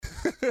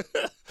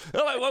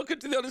Hello, welcome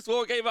to the Honest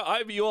Wargamer.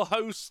 I'm your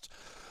host.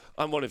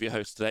 I'm one of your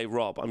hosts today,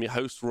 Rob. I'm your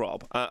host,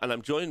 Rob, and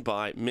I'm joined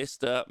by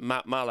Mr.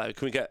 Matt Mallow.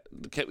 Can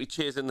we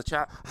cheers in the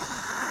chat?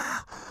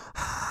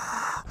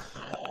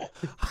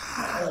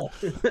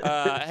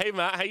 Hey,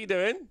 Matt, how you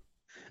doing?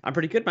 I'm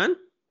pretty good, man.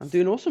 I'm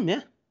doing awesome,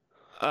 yeah.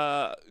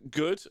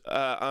 Good.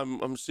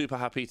 I'm super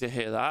happy to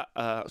hear that.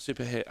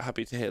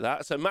 Happy to hear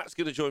that. So Matt's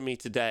going to join me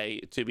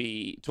today to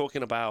be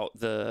talking about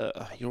the.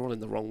 You're all in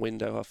the wrong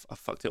window. I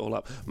fucked it all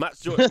up.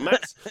 Matt's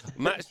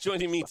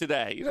joining me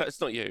today. No, it's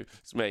not you.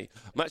 It's me.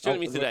 Matt's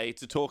joining me today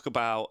to talk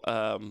about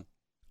the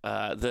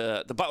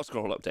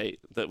Battlescroll update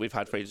that we've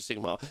had for Age of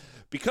Sigmar,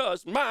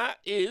 because Matt.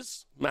 I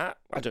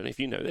don't know if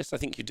you know this. I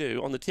think you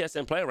do. On the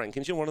TSM player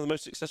rankings, you're one of the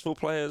most successful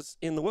players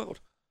in the world.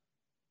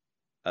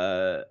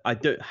 I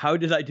don't. How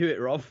did I do it,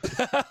 Rob?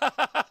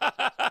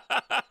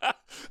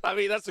 I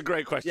mean, that's a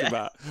great question, Yeah.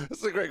 Matt.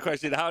 That's a great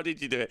question. How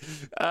did you do it?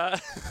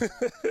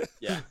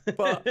 Yeah.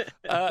 But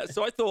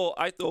so I thought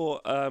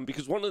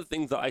because one of the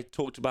things that I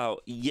talked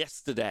about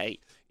yesterday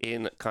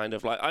in kind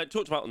of like I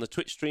talked about on the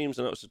Twitch streams,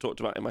 and I also talked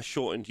about in my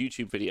shortened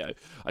YouTube video,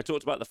 I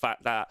talked about the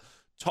fact that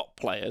top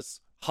players,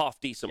 half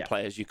decent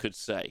players, you could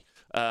say,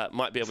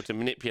 might be able to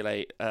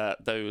manipulate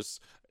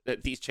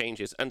these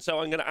changes. And so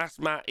I'm going to ask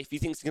Matt if he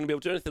thinks he's going to be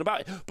able to do anything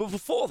about it. But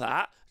before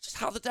that, just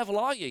how the devil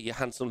are you, you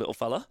handsome little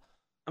fella?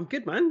 I'm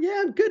good, man.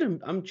 Yeah, I'm good.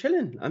 I'm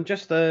chilling. I'm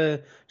just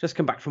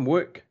come back from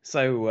work,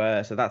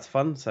 so that's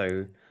fun.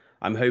 So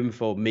I'm home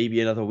for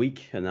maybe another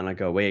week, and then I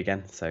go away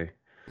again. So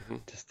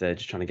just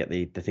trying to get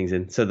the things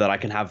in so that I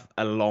can have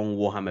a long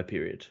Warhammer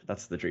period.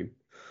 That's the dream.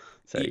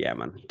 So yeah,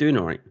 man, doing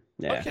all right.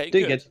 Yeah, okay,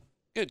 doing good.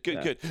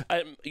 Good.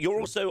 You're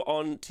also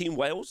on Team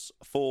Wales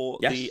for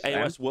the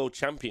AOS World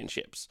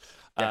Championships,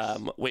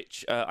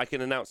 which I can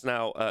announce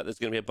now. There's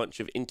going to be a bunch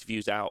of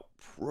interviews out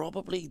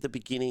probably the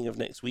beginning of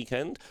next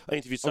weekend. I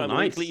interviewed Simon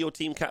Weekly, your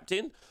team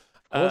captain.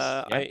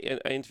 I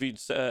interviewed,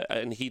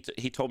 and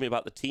he told me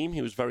about the team.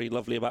 He was very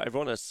lovely about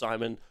everyone, as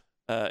Simon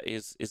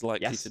is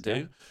likely to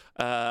do.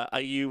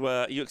 Are you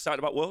excited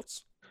about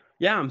Worlds?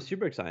 Yeah, I'm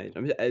super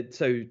excited.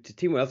 So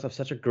Team Wales have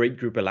such a great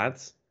group of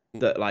lads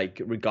that, like,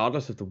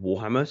 regardless of the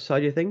Warhammer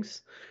side of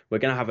things, we're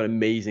gonna have an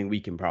amazing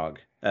week in Prague.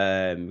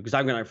 Because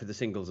I'm going out for the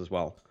singles as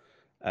well.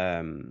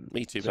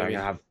 Me too. So I'm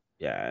gonna have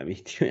me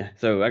too. Yeah.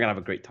 So I'm gonna have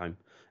a great time.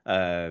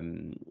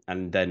 And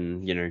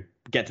then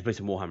get to play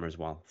some Warhammer as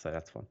well. So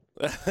that's fun.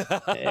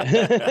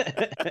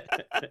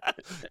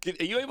 Are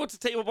you able to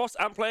take your boss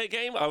and play a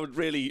game? I would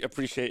really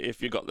appreciate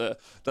if you got the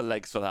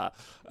legs for that.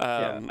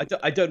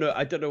 I don't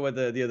know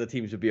whether the other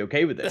teams would be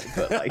okay with it,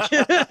 but like,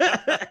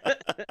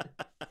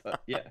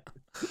 but yeah.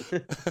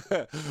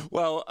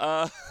 Well,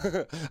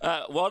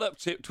 what up,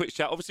 Twitch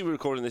chat? Obviously, we're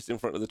recording this in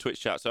front of the Twitch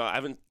chat, so I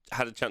haven't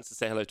had a chance to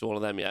say hello to all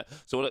of them yet.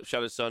 So what up,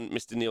 Shadow Sun,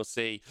 Mr. Neil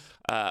C,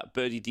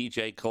 Birdie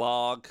DJ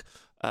Clark,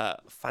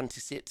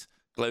 Fantasit,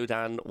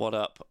 Glowdan, what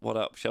up,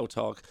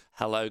 Sheltog,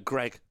 hello,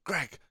 Greg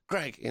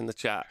in the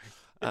chat.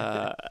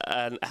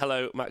 And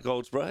hello, Matt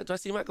Goldsborough. Did I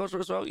see Matt Goldsborough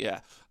as well? Yeah.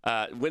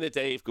 Winner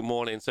Dave, good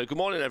morning. So good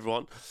morning,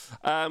 everyone.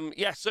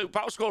 So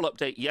Battlescroll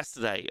update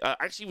yesterday.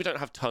 Actually, we don't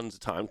have tons of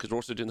time because we're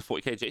also doing the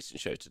 40k Jason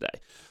show today.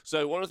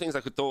 So one of the things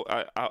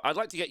I'd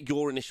like to get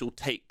your initial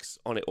takes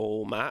on it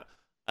all, Matt.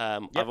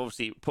 I've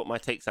obviously put my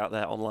takes out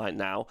there online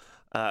now.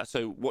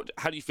 So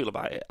how do you feel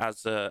about it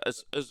as a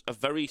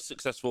very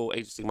successful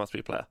Age of Sigmar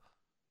 3 player?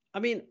 I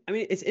mean,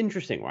 it's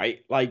interesting,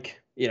 right?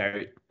 Like,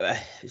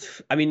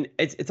 it's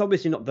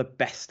obviously not the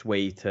best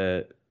way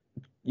to,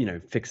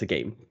 fix a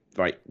game,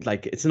 right?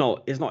 Like, it's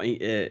not.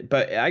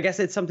 But I guess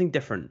it's something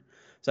different.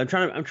 So I'm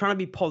trying to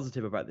be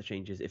positive about the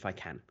changes if I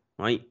can,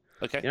 right?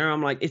 Okay.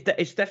 I'm like,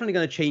 it's definitely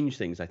going to change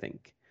things. I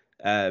think,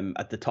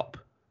 at the top.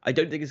 I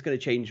don't think it's going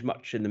to change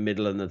much in the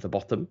middle and at the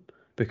bottom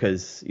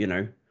because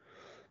it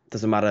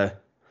doesn't matter.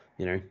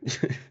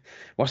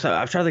 What's that?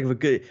 I was trying to think of a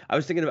good. I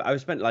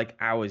spent like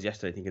hours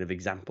yesterday thinking of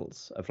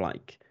examples of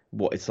like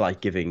what it's like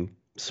giving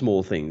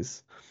small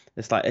things.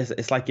 It's like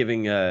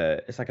giving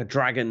it's like a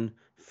dragon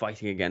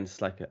fighting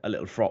against like a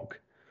little frog,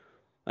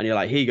 and you're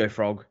like, here you go,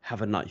 frog,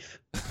 have a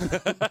knife.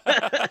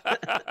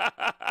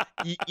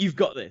 You've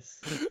got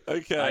this.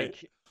 Okay.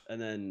 Like, and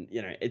then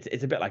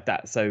it's a bit like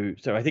that. So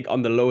I think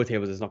on the lower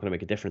tables it's not going to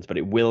make a difference, but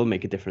it will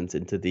make a difference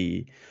into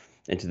the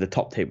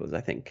top tables.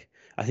 I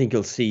think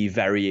you'll see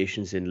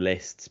variations in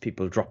lists,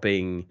 people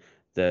dropping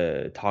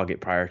the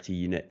target priority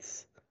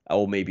units,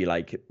 or maybe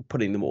like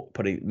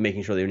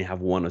making sure they only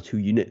have 1 or 2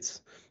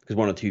 units, because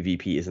 1 or 2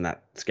 VP isn't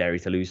that scary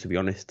to lose, to be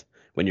honest,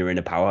 when you're in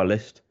a power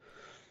list.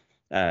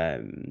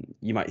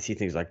 You might see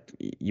things like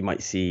you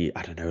might see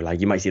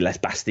less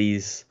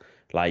basties,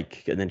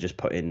 like, and then just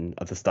put in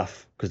other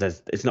stuff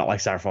because it's not like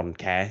Seraphon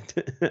care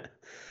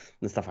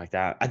and stuff like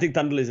that. I think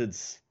Thunder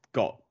Lizard's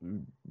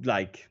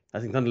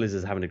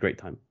having a great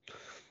time.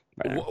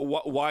 Right now.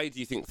 Why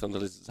do you think Thunder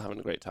Lizard's having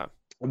a great time?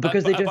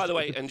 Because by the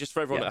way, and just for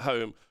everyone at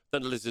home,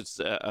 Thunder Lizard's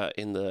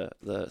in the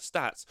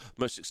stats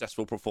most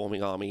successful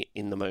performing army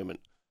in the moment.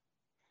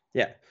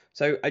 Yeah.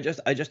 So I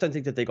just don't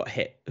think that they got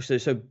hit. So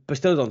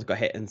Bastildons got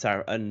hit and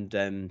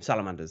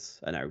Salamanders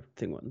are now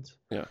thing ones.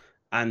 Yeah.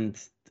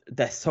 And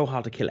they're so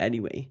hard to kill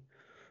anyway.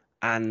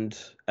 And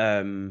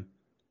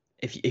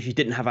if you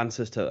didn't have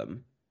answers to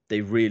them,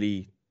 they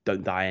really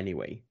don't die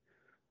anyway,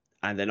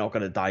 and they're not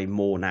going to die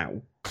more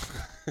now.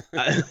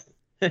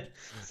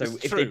 So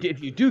It's true.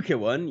 if you do kill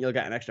one, you'll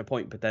get an extra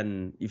point, but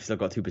then you've still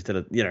got two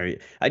still. I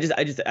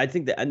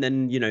think that, and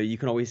then you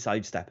can always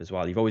sidestep as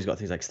well. You've always got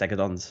things like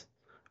stegodons,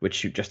 which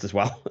shoot just as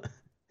well,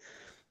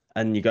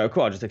 and you go,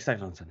 cool, I'll just take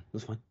stegodons then.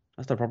 That's fine.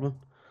 That's no problem.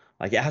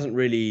 Like it hasn't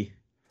really,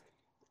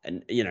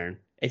 and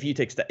if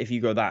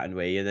you go that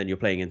way, and then you're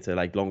playing into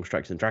like long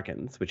strikes and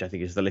dragons, which I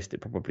think is the list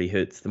it probably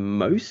hurts the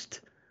most,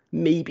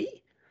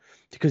 maybe,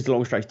 because the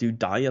long strikes do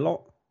die a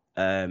lot.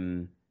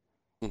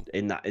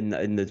 In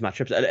those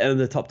matchups and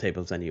the top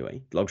tables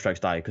anyway, long strikes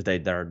die because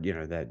they're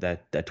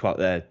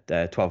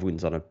 12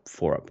 wounds on a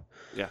 4-up.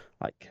 Yeah,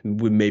 like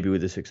maybe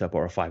with a 6-up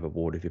or a 5-up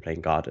ward if you're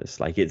playing Gardas.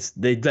 Like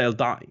they'll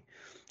die,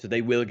 so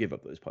they will give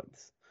up those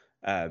points.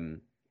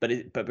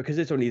 But because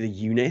it's only the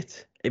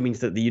unit, it means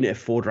that the unit of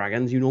 4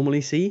 dragons you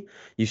normally see,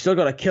 you still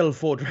got to kill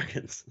 4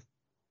 dragons.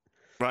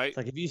 right. It's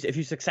like if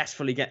you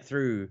successfully get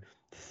through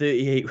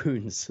 38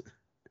 wounds,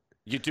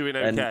 you're doing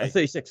okay.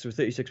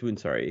 36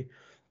 wounds, sorry,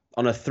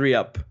 on a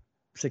 3-up,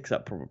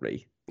 6-up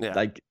probably. Yeah.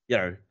 Like,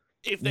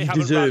 if they you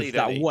haven't deserve rallied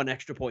that any, one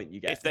extra point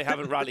you get. If they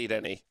haven't rallied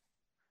any.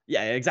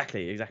 Yeah,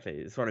 exactly.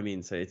 That's what I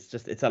mean. So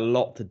it's a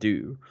lot to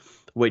do,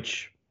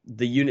 which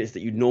the units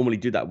that you normally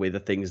do that with are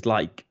things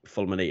like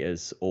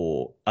fulminators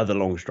or other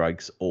long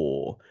strikes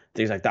or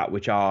things like that,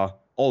 which are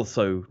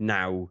also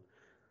now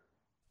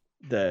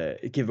the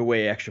give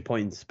away extra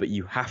points, but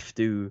you have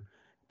to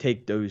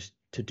take those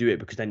to do it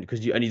because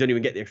you don't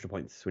even get the extra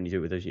points when you do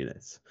it with those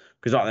units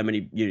because there aren't that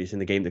many units in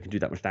the game that can do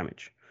that much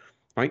damage,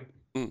 right?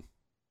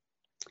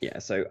 Yeah,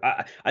 so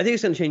I think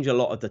it's going to change a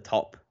lot at the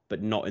top,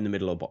 but not in the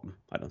middle or bottom.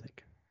 I don't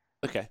think.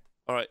 Okay.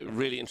 All right,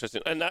 really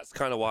interesting, and that's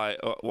kind of why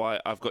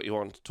I've got you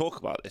on to talk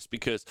about this,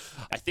 because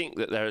I think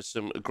that there are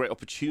some great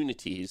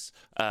opportunities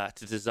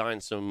to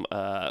design some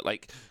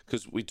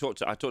because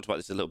I talked about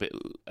this a little bit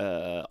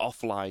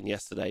offline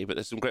yesterday, but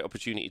there's some great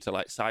opportunity to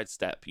like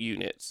sidestep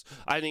units.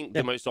 I think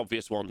the most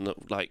obvious one that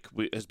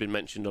has been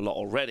mentioned a lot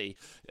already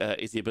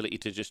is the ability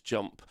to just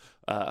jump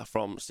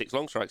from 6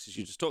 long strikes, as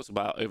you just talked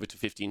about, over to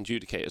 15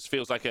 judicators.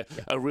 Feels like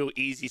a real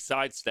easy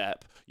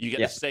sidestep. You get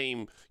the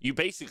same. You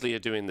basically are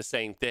doing the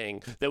same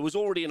thing. There was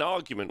already an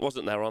argument,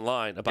 wasn't there,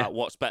 online about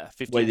what's better,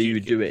 15 whether you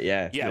would do it.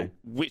 Yeah.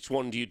 Which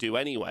one do you do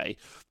anyway?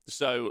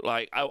 So,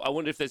 I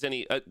wonder if there's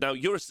any. Now,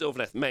 you're a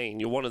Sylvaneth main.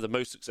 You're one of the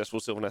most successful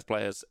Sylvaneth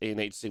players in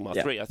Age of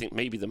Sigmar 3. I think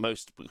maybe the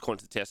most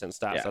according to the TSN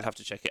stats. Yeah. I'd have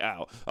to check it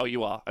out. Oh,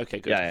 you are? Okay,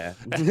 good. Yeah.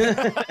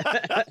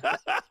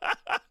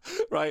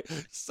 Right.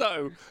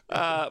 So,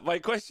 my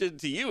question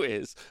to you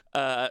is,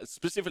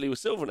 specifically with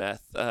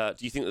Sylvaneth,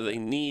 do you think that they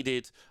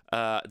needed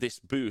this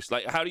boost?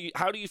 Like, how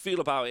do you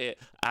feel about it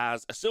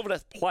as a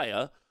Sylvaneth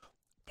player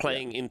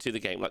playing into the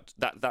game? Like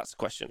that's the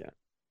question. Yeah.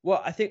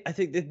 Well, I think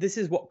that this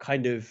is what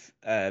kind of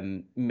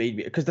made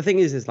me, because the thing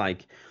is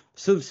like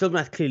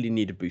Sylvaneth clearly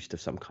need a boost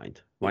of some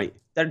kind, right?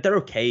 They're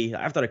okay.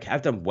 I've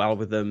done well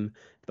with them,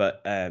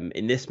 but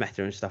in this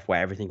meta and stuff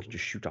where everything can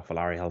just shoot off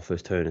Alariel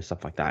first turn and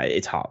stuff like that,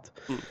 it's hard.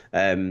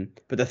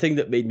 But the thing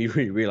that made me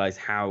really realize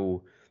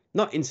how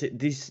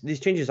these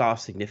changes are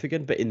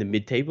significant, but in the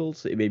mid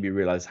tables, it made me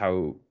realize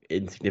how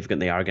insignificant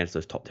they are against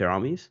those top tier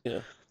armies. Yeah.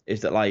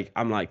 Is that like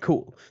I'm like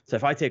cool. So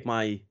if I take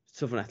my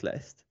Sylvaneth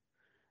list,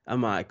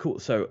 I'm like cool.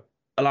 So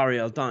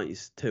Alariel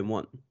dies turn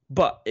 1,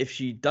 but if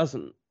she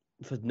doesn't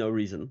for no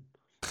reason,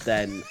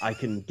 then I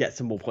can get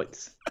some more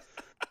points.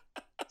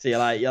 So you're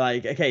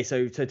like okay.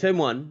 So turn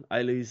 1,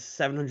 I lose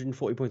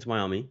 740 points of my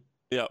army.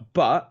 Yeah.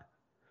 But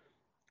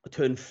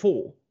turn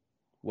 4,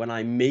 when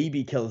I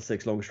maybe kill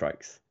 6 long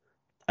strikes,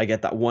 I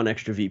get that 1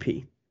 extra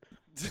VP.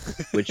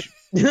 Which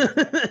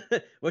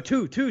well,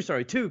 two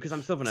because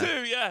I'm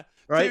Sylvaneth. 2, yeah,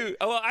 right. 2.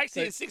 Oh, well,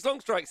 actually, 6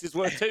 long strikes is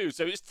worth 2,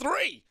 so it's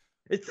 3.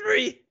 It's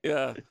 3.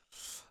 Yeah.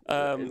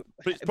 But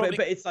it's probably...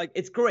 but it's like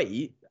it's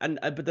great, and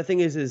but the thing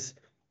is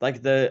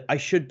like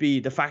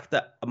the fact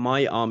that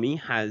my army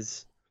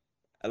has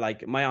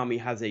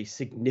a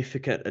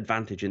significant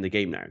advantage in the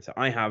game now. So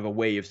I have a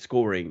way of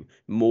scoring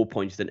more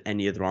points than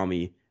any other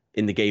army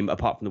in the game,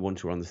 apart from the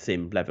ones who are on the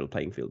same level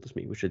playing field as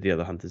me, which are the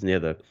other hunters and the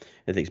other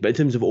things. But in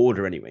terms of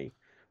order, anyway,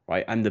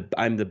 right? I'm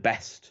the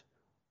best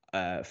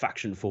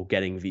faction for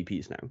getting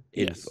VPs now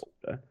in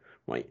order,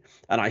 right?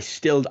 And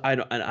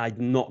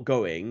I'm not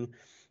going.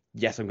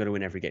 Yes, I'm going to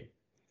win every game.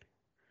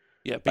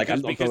 Yeah, because, like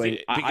I'm not going.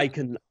 I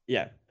can.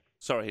 Yeah.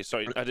 Sorry,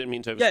 I didn't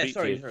mean to overspeak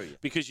sorry. you.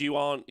 Because you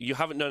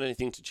haven't done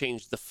anything to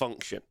change the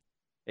function.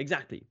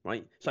 Exactly,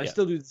 right? So I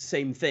still do the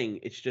same thing.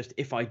 It's just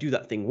if I do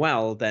that thing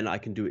well, then I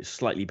can do it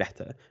slightly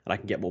better and I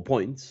can get more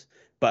points.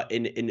 But when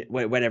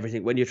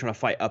you're trying to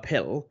fight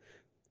uphill,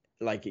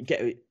 I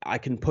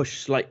can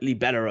push slightly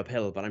better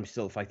uphill, but I'm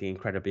still fighting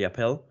incredibly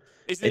uphill.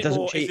 It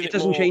doesn't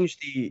change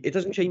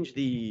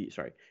the.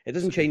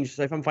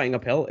 So if I'm fighting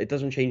uphill, it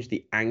doesn't change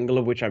the angle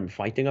of which I'm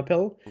fighting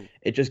uphill.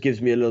 It just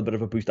gives me a little bit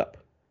of a boost up.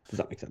 Does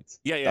that make sense?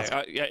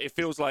 Yeah. It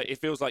feels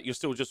like you're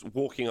still just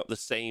walking up the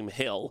same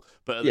hill,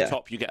 but at the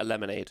top you get a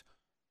lemonade.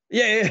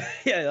 Yeah.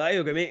 I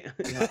agree, mate.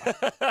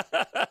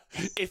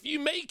 If you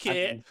make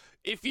it, And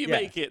if you yeah,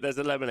 make it, there's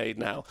a lemonade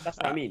now. that's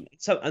what I mean.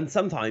 So, and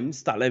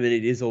sometimes that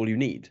lemonade is all you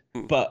need,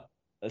 Hmm. but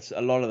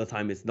a lot of the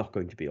time it's not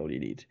going to be all you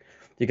need.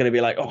 You're going to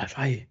be like, oh, if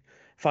I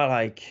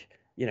like,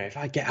 if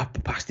I get up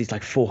past these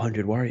like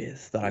 400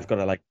 warriors that I've got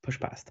to like push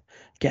past,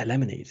 get a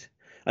lemonade,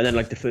 and then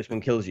like the first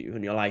one kills you,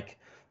 and you're like,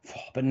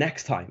 "Oh, but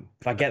next time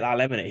if I get that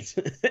lemonade,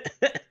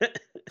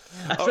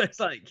 that's All what right. it's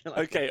like. You're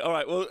like, Okay, all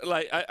right. Well,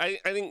 like I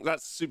think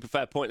that's a super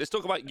fair point. Let's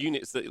talk about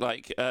units that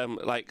like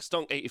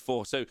Stonk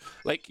 84. So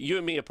like you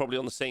and me are probably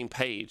on the same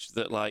page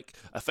that like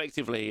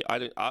effectively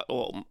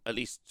or at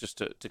least just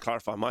to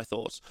clarify my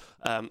thoughts,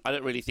 I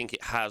don't really think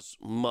it has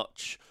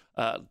much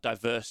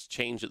diverse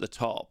change at the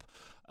top.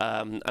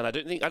 And I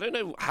don't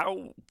know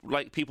how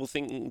like people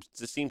seem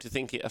to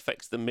think it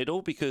affects the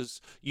middle,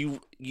 because you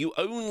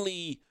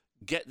only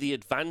get the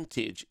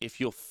advantage if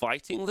you're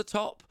fighting the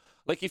top.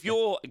 Like if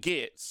you're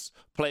Gits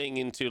playing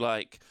into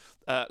like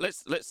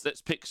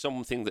let's pick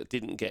something that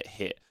didn't get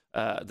hit.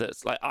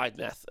 That's like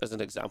Idneth as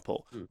an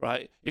example,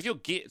 right? If you're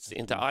Gits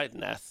into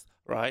Idneth,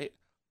 right?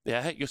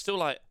 Yeah, you're still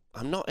like,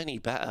 I'm not any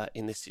better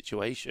in this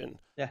situation.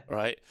 yeah,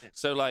 Right.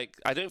 So like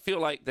I don't feel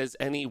like there's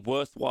any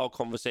worthwhile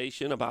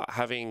conversation about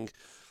having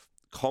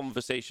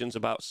conversations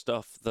about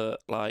stuff that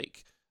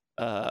like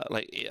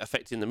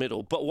affecting the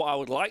middle. But what I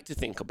would like to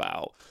think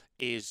about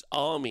is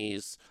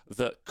armies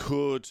that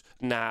could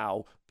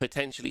now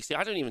potentially see.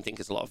 I don't even think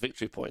it's a lot of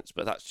victory points,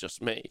 but that's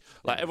just me.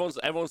 Like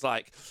everyone's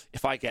like,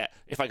 if I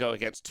go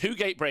against 2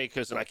 gate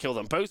breakers and I kill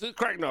them both with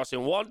Kragnos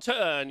in 1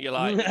 turn, you're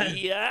like,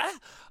 yeah.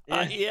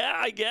 Yeah,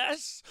 I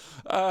guess.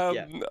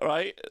 yeah.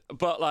 Right.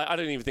 But like, I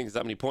don't even think it's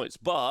that many points.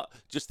 But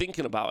just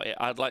thinking about it,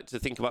 I'd like to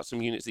think about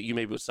some units that you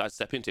maybe would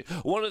sidestep into.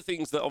 One of the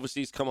things that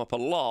obviously has come up a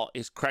lot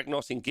is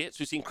Kragnos in Gits.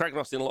 We've seen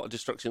Kragnos in a lot of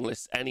destruction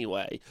lists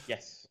anyway.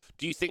 Yes.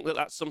 Do you think that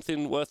that's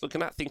something worth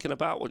looking at, thinking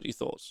about? What are your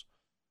thoughts?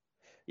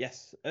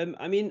 Yes.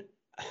 The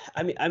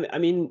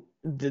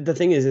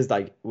thing is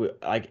like,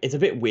 it's a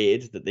bit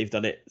weird that they've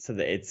done it so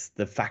that it's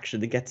the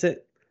faction that gets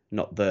it,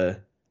 not the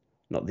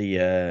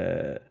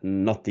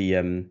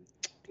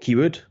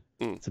keyword.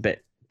 Mm. It's a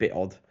bit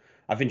odd.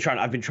 I've been trying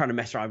to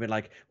mess around. I've been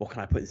like, what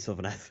can I put in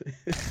Sylvaneth?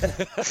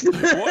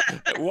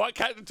 What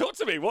can talk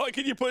to me? What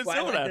can you put in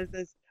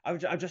Sylvaneth? I'm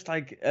just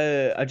like,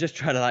 I just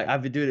trying to like,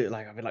 I've been doing it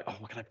like, I've been like, oh,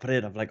 what can I put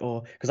in? I'm like,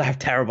 oh, because I have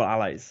terrible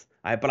allies.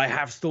 But I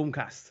have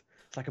Stormcast,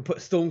 so I can put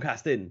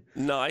Stormcast in.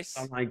 Nice.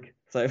 I'm like,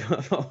 so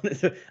if I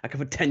wanted to, I can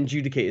put 10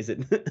 Judicators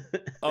in.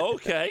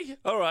 Okay,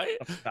 all right.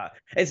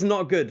 It's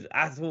not good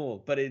at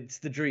all, but it's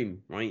the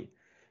dream, right?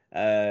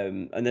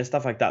 And there's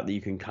stuff like that that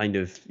you can kind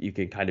of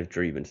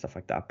dream and stuff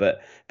like that.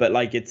 But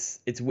like it's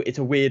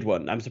a weird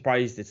one. I'm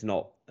surprised it's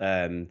not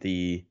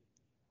the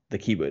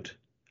keyword.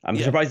 I'm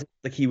surprised it's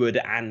the keyword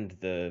and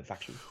the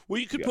faction.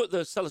 Well, you could put the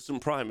Celestin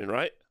Prime in,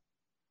 right?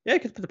 Yeah, you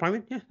could put the prime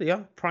in. Yeah, there you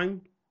are.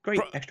 Prime,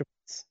 great extra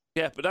points.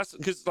 Yeah, but that's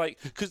because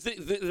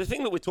the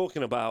thing that we're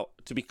talking about,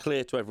 to be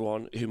clear to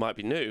everyone who might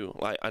be new,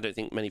 like I don't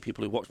think many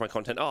people who watch my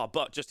content are,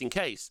 but just in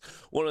case,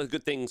 one of the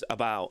good things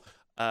about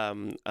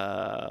one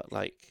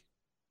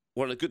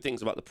of the good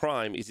things about the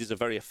Prime is it's a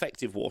very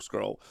effective war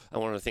scroll,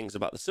 and one of the things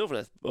about the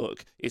Sylvaneth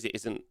book is it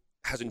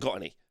hasn't got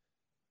any.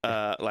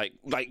 Like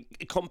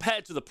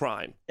compared to the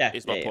Prime,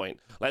 is my point.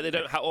 Like they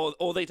don't have,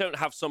 or they don't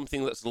have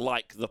something that's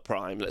like the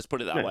Prime. Let's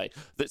put it that way.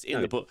 That's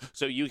in the book,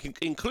 so you can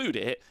include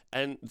it,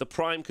 and the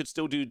Prime could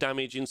still do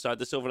damage inside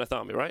the Sylvaneth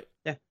army, right?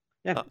 Yeah.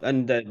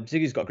 And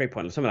Ziggy's got a great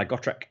point. Something like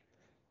Gotrek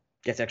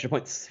gets extra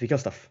points if he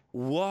kills stuff.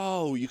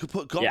 Whoa, you could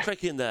put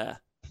Gotrek in there.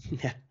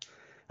 Yeah,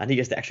 and he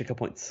gets the extra kill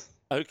points.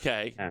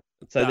 Okay. Yeah.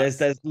 So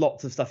there's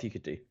lots of stuff you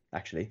could do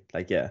actually.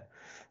 Like so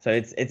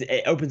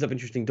it opens up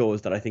interesting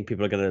doors that I think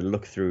people are going to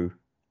look through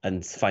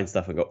and find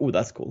stuff and go, oh,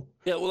 that's cool.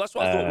 Yeah, well, that's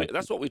what I thought.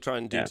 That's what we try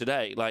and do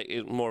today, like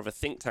more of a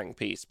think tank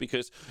piece,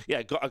 because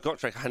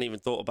Gotrek I hadn't even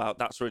thought about.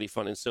 That's really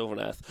fun in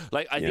Sylvaneth.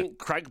 Like I think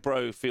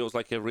Cragbro feels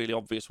like a really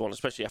obvious one,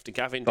 especially after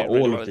Gavin did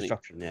all of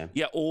destruction.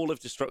 Yeah, all of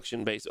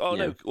destruction based. Oh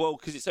no, well,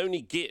 because it's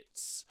only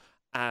Gits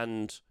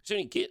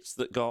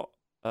that got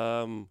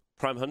Prime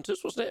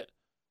Hunters, wasn't it?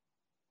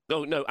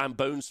 Oh no, and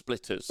Bone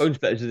Splitters. Bone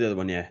Splitters is the other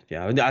one, yeah.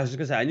 I was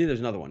gonna say I knew there was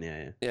another one,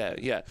 yeah.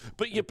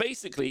 But you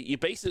basically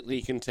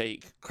can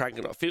take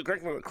Kragnos.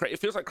 It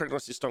feels like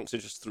Kragnos' stonks are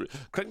just through.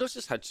 Kragnos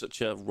has had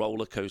such a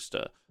roller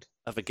coaster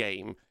of a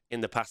game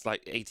in the past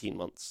like 18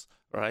 months,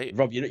 right?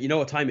 Rob, you know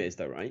what time it is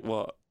though, right?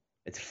 What?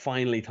 It's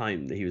finally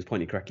time that he was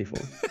pointing correctly for.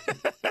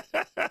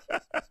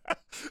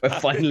 We're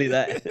finally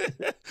there.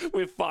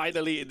 We're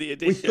finally in the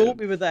edition. We thought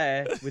we were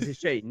there with his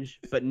change,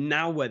 but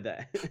now we're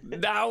there.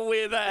 Now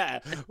we're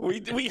there.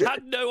 We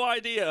had no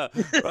idea,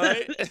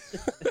 right?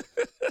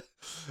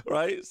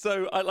 Right.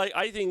 So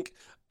I think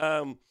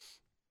Kragnos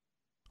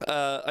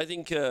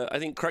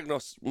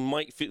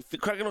might.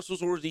 Kragnos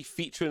was already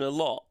featuring a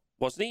lot,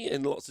 wasn't he?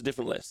 In lots of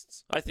different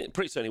lists. I think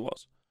pretty certain he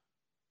was.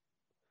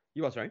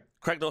 You was right.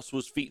 Kragnos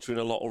was featuring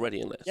a lot already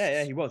in lists.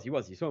 Yeah, he was.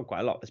 You saw him quite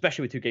a lot,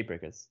 especially with 2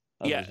 Gatebreakers.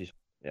 Yeah.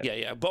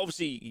 Yeah. But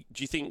obviously,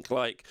 do you think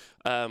like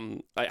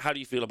how do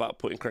you feel about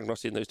putting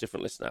Kragnos in those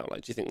different lists now?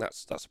 Like, do you think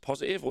that's a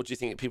positive, or do you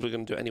think people are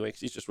going to do it anyway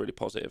because he's just really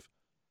positive?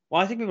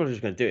 Well, I think people are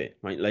just going to do it,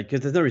 right? Like,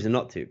 because there's no reason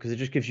not to, because it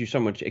just gives you so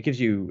much. It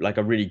gives you like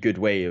a really good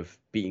way of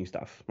beating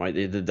stuff, right?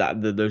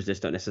 Those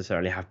lists don't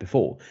necessarily have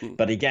before. Mm.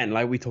 But again,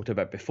 like we talked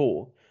about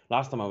before,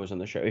 last time I was on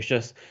the show,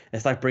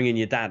 it's like bringing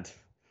your dad,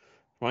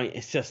 right?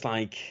 It's just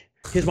like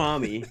here's my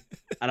army,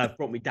 and I've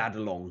brought my dad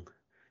along,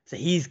 so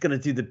he's gonna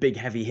do the big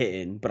heavy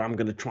hitting, but I'm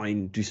gonna try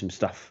and do some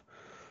stuff,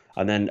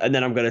 and then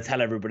I'm gonna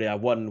tell everybody I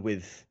won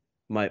with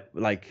I'm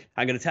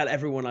gonna tell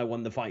everyone I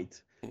won the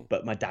fight,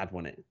 but my dad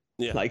won it.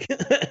 Yeah. Like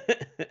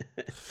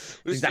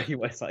exactly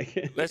what it's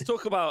like. Let's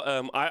talk about.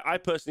 I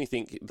personally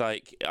think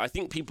I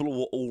think people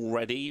were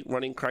already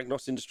running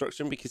Kragnos in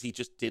Destruction because he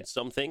just did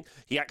something.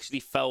 He actually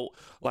felt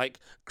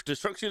like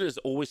Destruction has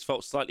always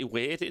felt slightly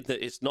weird in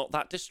that it's not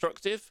that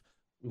destructive.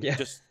 Yeah.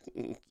 Just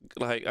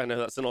like I know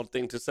that's an odd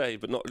thing to say,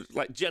 but not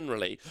like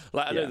generally.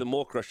 Like I know the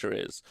Maw Crusher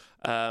is,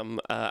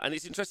 and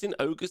it's interesting.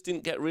 Ogres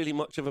didn't get really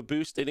much of a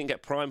boost. They didn't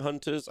get Prime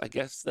Hunters. I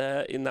guess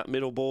they're in that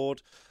middle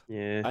board.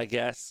 Yeah. I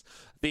guess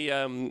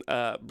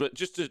but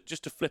just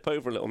to flip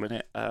over a little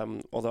minute.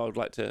 Although I would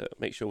like to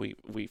make sure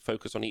we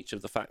focus on each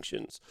of the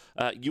factions.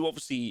 You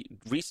obviously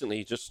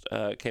recently just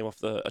came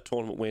off a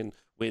tournament win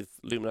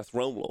with Lumineth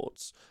Realm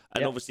Lords,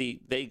 and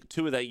obviously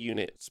two of their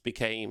units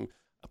became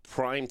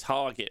prime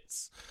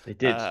targets. They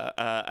did.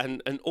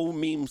 And all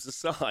memes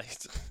aside,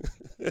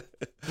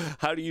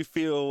 how do you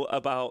feel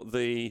about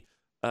Lumineth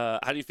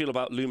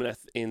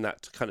in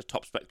that kind of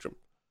top spectrum?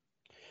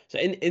 So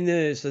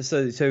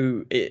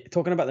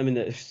talking about them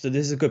so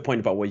this is a good point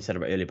about what you said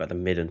about earlier about the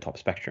mid and top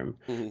spectrum.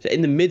 Mm-hmm. So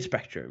in the mid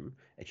spectrum,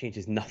 it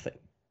changes nothing.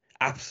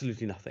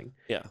 Absolutely nothing.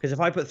 Yeah. Because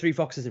if I put 3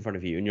 foxes in front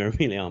of you and you're a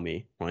melee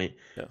army, right?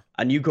 Yeah.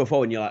 And you go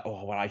forward and you're like,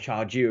 oh, when I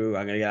charge you,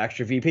 I'm gonna get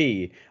extra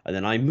VP, and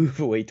then I move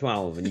away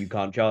 12 and you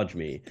can't charge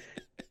me.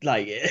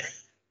 Like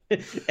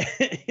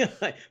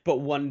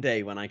but one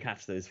day when I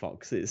catch those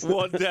foxes.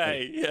 One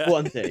day, yeah.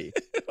 One day.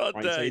 One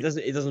right? day. So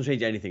it doesn't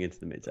change anything into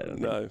the mids, I don't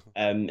think.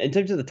 No. In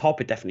terms of the top,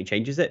 it definitely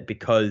changes it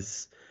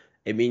because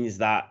it means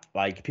that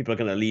like people are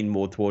gonna lean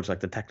more towards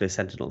like the Techless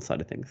Sentinel side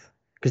of things.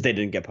 Because they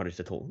didn't get punished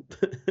at all.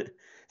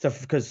 So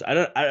because I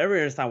don't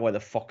really understand why the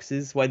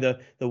foxes, why the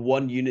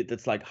one unit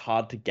that's like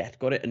hard to get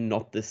got it and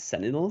not the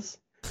sentinels.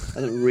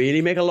 Doesn't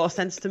really make a lot of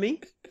sense to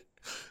me.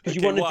 Because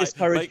you want to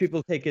discourage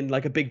people taking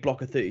like a big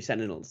block of 30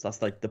 sentinels.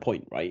 That's like the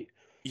point, right?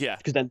 Yeah.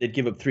 Because then they'd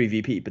give up 3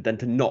 VP, but then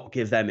to not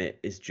give them it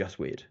is just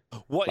weird.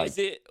 What is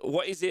it?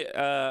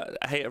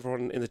 Hey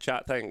everyone in the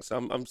chat, thanks.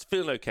 I'm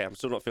feeling okay. I'm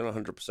still not feeling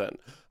 100%.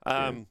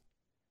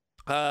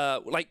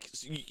 Like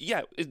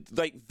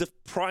the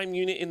prime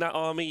unit in that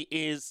army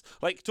is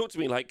like, talk to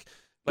me like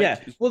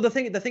well the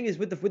thing is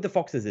with the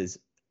foxes is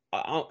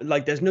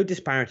like there's no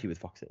disparity with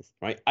foxes,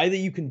 right? Either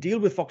you can deal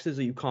with foxes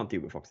or you can't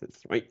deal with foxes,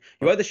 right?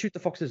 You either shoot the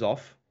foxes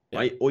off,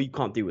 right, or you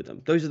can't deal with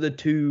them. Those are the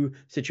two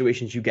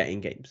situations you get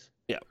in games.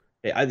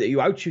 Either you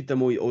outshoot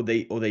them or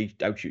they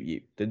outshoot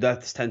you.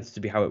 That tends to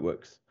be how it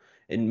works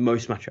in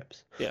most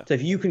matchups. So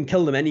if you can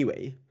kill them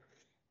anyway,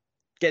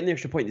 getting the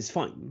extra point is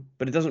fine,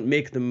 but it doesn't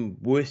make them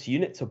worse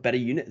units or better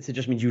units. It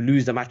just means you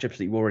lose the matchups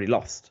that you already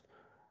lost.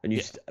 And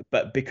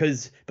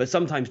but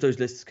sometimes those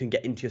lists can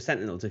get into your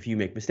sentinels if you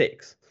make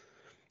mistakes,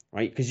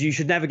 right? Because you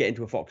should never get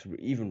into a fox,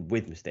 even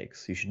with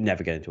mistakes. You should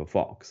never get into a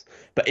fox.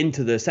 But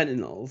into the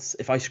sentinels,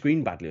 if I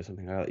screen badly or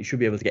something like that, you should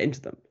be able to get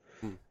into them.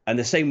 And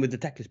the same with the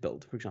Techless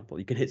build, for example.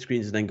 You can hit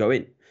screens and then go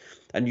in.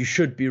 And you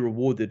should be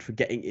rewarded for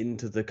getting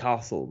into the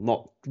castle,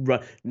 not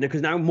run.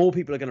 Because now more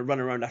people are going to run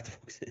around after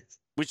foxes.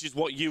 Which is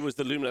what you as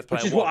the Lumineth player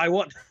Which is what I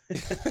want.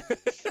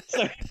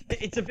 So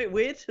it's a bit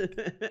weird.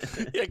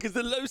 Yeah, because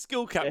the low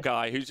skill cap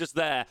guy who's just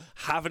there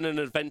having an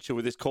adventure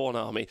with his corn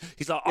army,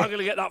 he's like, I'm going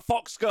to get that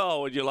fox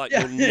skull. And you're like,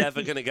 you're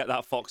never going to get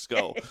that fox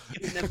skull.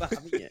 You're never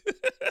having it.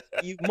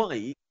 You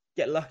might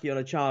get lucky on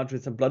a charge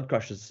with some blood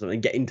crushers or something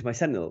and get into my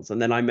sentinels,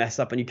 and then I mess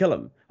up and you kill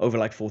them over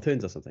like 4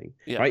 turns or something.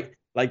 Right?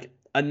 Like,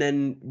 and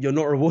then you're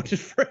not rewarded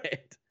for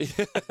it.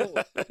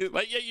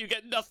 Like, you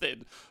get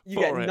nothing. You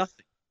get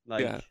nothing.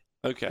 Like,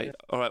 Okay.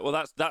 All right.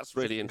 Well, that's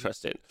really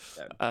interesting,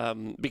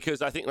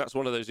 because I think that's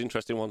one of those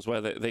interesting ones where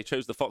they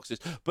chose the foxes.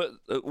 But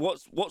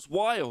what's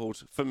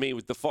wild for me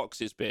with the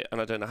foxes bit,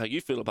 and I don't know how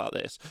you feel about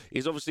this,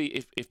 is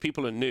obviously if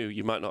people are new,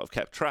 you might not have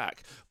kept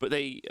track. But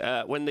they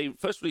when they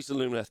first released the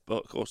Lumineth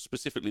book, or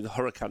specifically the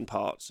Hurricane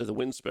part, so the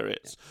Wind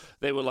Spirits,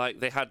 they were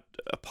like, they had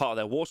a part of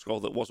their war scroll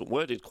that wasn't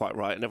worded quite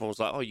right, and everyone was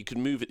like, oh, you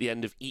can move at the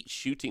end of each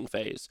shooting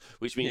phase,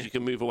 which means you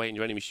can move away in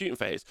your enemy shooting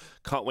phase.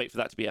 Can't wait for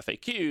that to be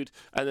FAQ'd,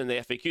 and then they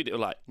FAQ'd it, were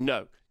like,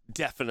 no,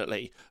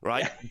 definitely,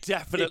 right?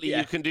 Definitely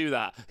you can do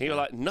that. And you're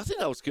like, nothing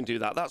else can do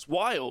that. That's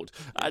wild.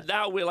 And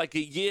now we're like a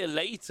year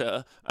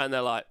later, and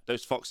they're like,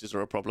 those foxes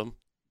are a problem.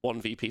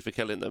 1 VP for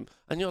killing them.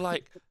 And you're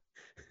like,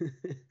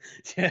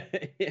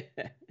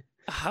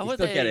 how are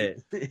they?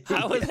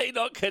 How are they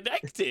not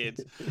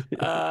connected?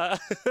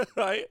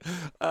 Right?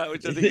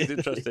 Which I think is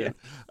interesting.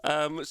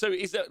 So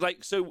is that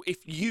like, so if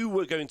you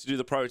were going to do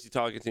the priority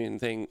targeting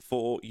thing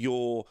for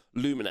your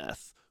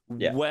Lumineth,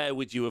 Yeah. where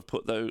would you have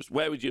put those?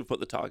 Where would you have put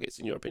the targets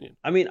in your opinion?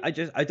 I mean, I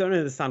don't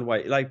understand why.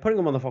 Like putting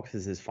them on the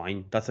foxes is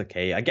fine. That's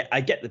okay. I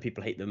get that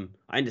people hate them.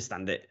 I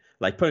understand it.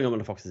 Like putting them on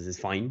the foxes is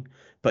fine,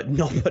 but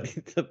not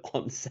putting them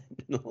on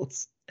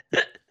sentinels.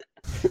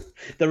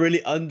 The really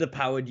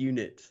underpowered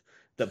unit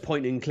that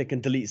point and click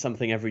and delete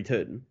something every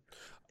turn.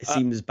 It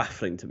seems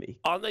baffling to me.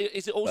 Are they?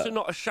 Is it also But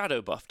not a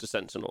shadow buff to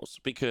sentinels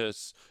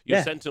because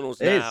your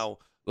sentinels it is. now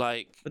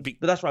like? But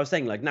that's what I was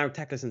saying. Like now,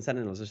 Techless and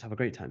Sentinels just have a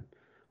great time.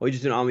 Or you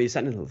just do an army of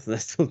Sentinels, and they're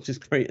still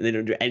just great, and they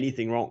don't do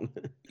anything wrong.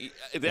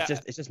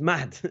 It's just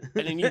mad.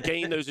 And then you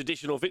gain those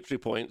additional victory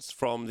points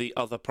from the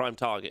other prime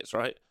targets,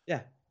 right?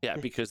 Yeah. Yeah,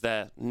 because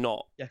they're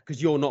not. Yeah,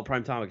 because you're not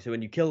prime target. So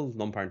when you kill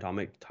non-prime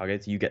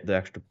targets, you get the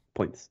extra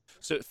points.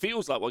 So it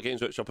feels like what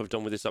Games Workshop have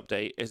done with this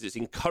update is it's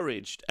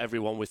encouraged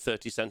everyone with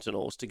 30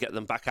 Sentinels to get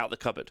them back out the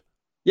cupboard.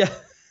 Yeah.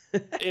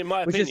 In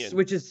my opinion.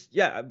 Which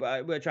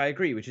I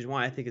agree, which is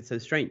why I think it's so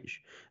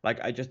strange. Like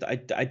I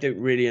don't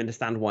really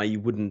understand why you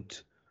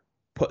wouldn't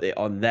put it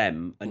on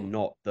them and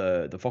not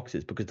the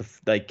foxes, because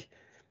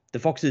the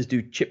foxes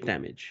do chip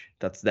damage.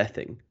 That's their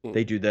thing.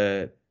 They do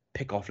the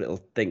pick off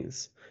little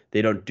things.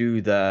 They don't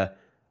do the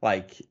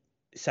like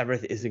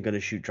Severith isn't going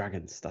to shoot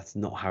dragons. That's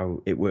not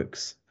how it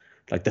works.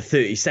 Like the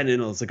 30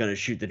 sentinels are going to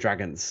shoot the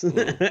dragons.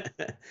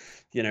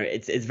 You know,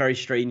 it's very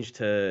strange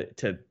you're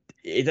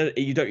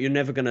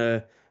never going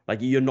to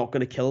you're not going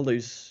to kill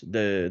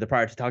the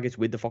priority targets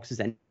with the foxes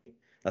anyway.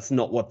 That's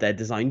not what they're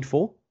designed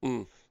for.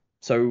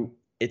 So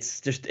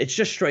it's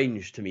just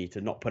strange to me to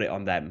not put it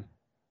on them.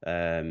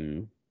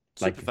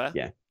 Super fair.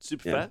 Yeah.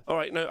 Super fair. All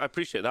right, no, I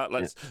appreciate that.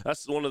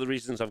 That's one of the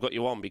reasons I've got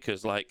you on,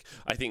 because like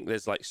I think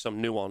there's like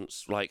some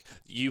nuance. Like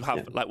you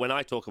have like when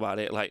I talk about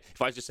it, like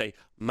if I just say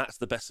Matt's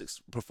the best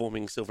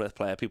performing Sylvaneth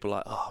player, people are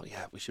like, oh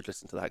yeah, we should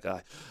listen to that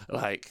guy.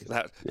 Like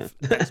that. Yeah.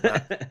 Thanks,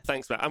 Matt.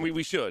 Thanks, Matt. I mean,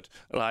 we should.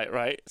 Like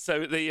right.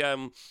 So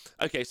the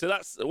okay, so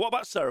that's what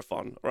about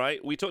Seraphon,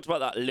 right? We talked about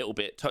that a little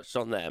bit, touched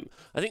on them.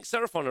 I think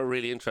Seraphon are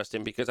really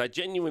interesting because I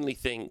genuinely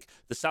think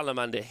the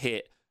Salamander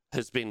hit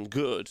has been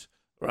good.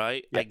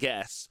 Right, I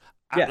guess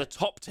at the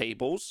top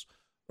tables,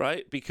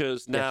 right?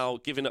 Because now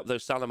giving up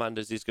those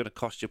salamanders is going to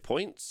cost you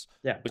points.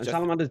 Yeah, and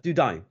salamanders do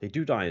die. They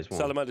do die as well.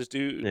 Salamanders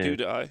do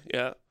die.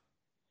 Yeah.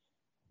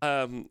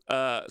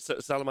 So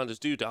salamanders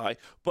do die,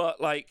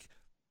 but like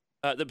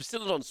the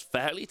Bastiladon's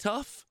fairly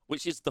tough,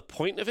 which is the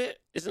point of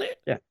it, isn't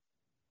it? Yeah.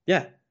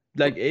 Yeah.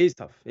 Like it is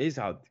tough. It is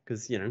hard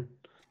because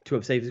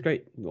 2-up save is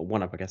great. Well,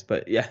 1-up, I guess,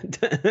 but yeah.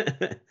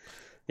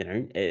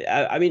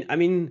 I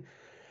mean.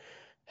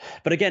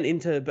 But again,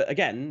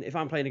 if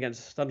I'm playing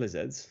against Stun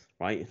Lizards,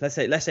 right? Let's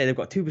say they've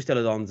got 2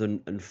 Bastiladons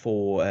and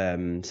 4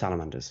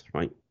 Salamanders,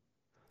 right?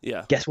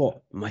 Yeah. Guess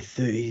what? My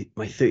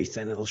 30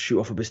 Sentinels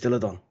shoot off a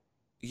Bastiladon.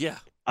 Yeah.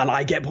 And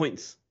I get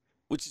points.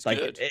 Which is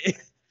good.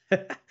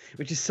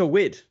 Which is so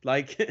weird.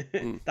 Like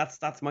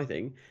that's my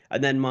thing.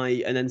 And then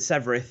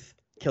Severith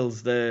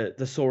kills the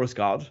Saurus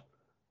Guard,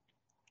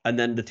 and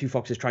then the 2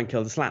 foxes try and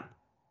kill the Slam.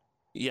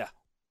 Yeah.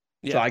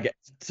 Yeah.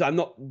 So I'm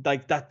not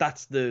like that.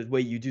 That's the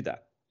way you do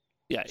that.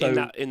 Yeah,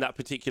 so, in that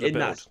particular build.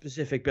 In that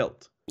specific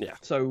build. Yeah.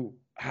 So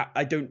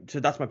so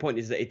that's my point,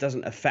 is that it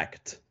doesn't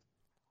affect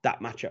that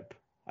matchup.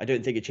 I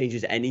don't think it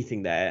changes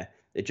anything there.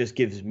 It just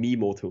gives me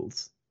more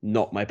tools,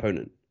 not my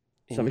opponent.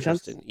 Does that make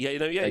sense? Yeah,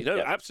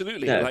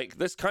 absolutely. Yeah. Like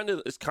it's kind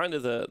of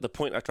the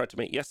point I tried to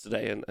make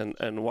yesterday,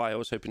 and why I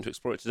was hoping to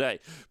explore it today.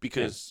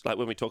 Because like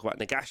when we talk about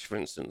Nagash, for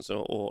instance,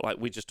 or like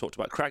we just talked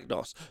about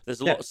Kragnos,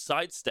 there's a lot of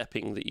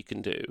sidestepping that you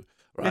can do.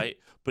 Right,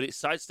 but it's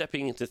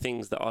sidestepping into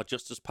things that are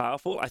just as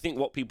powerful. I think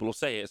what people will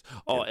say is,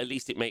 at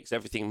least it makes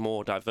everything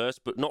more diverse,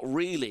 but not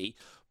really,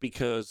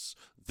 because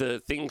the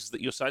things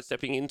that you're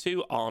sidestepping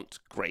into aren't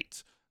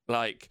great.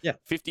 Like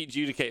 50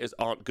 adjudicators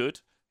aren't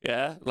good.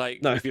 Yeah, like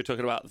if you're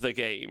talking about the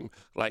game,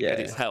 like at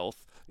its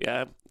health.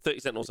 Yeah, 30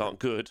 Sentinels aren't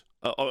good.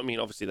 I mean,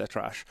 obviously they're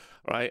trash,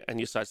 right? And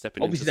you're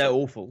sidestepping. Obviously they're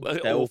awful.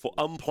 They're awful,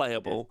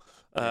 unplayable.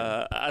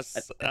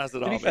 As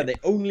an army. To be fair, they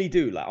only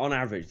do on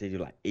average they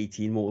do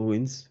 18 mortal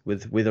wounds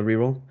with a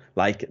reroll.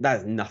 Like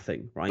that's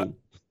nothing, right?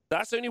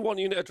 That's only 1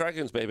 unit of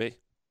dragons, baby.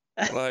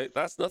 Like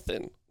that's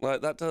nothing.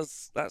 Like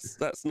that's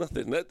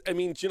nothing. I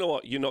mean, do you know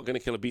what? You're not going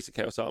to kill a beast of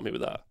chaos army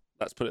with that.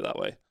 Let's put it that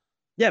way.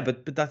 Yeah,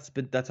 but that's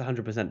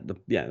 100%.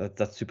 Yeah,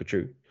 that's super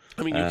true.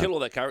 I mean, you kill all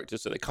their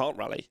characters, so they can't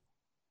rally.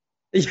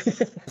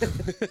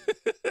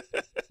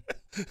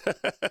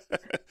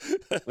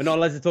 We're not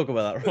allowed to talk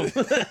about that, Rob.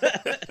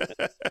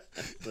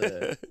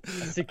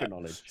 A secret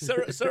knowledge.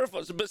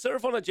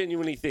 Seraphon, I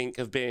genuinely think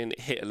have been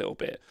hit a little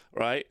bit,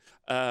 right?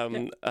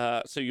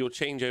 So you'll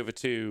change over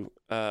to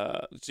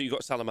so you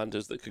got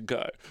salamanders that could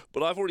go,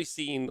 but I've already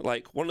seen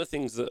like one of the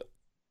things that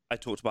I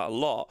talked about a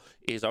lot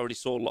is I already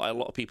saw a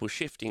lot of people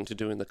shifting to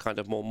doing the kind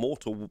of more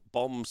mortal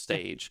bomb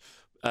stage,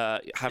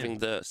 having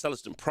the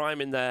Celestin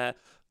Prime in there.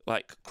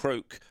 Like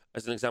Croak,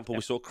 as an example, we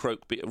saw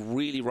Croak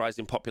really rise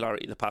in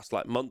popularity the past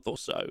month or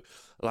so,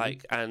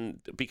 and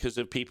because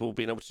of people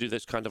being able to do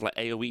this kind of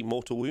AOE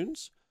mortal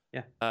wounds.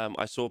 Yeah.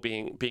 I saw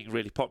being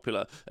really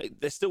popular.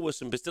 There still were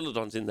some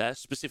Bastiladons in there,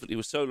 specifically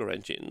with solar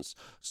engines.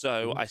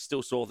 So I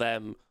still saw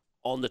them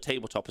on the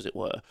tabletop, as it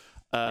were.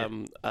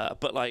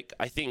 But like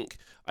I think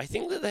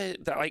that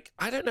they're like,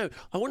 I don't know.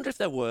 I wonder if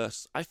they're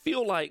worse. I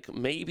feel like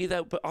maybe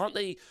they're, but aren't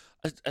they?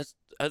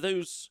 Are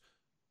those,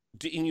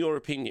 in your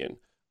opinion,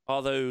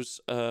 are those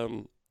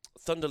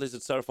Thunder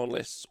Lizard Seraphon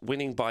lists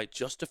winning by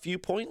just a few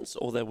points,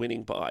 or they're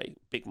winning by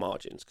big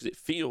margins? Because it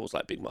feels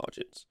like big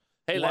margins.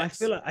 Hey, Well,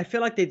 Lex. I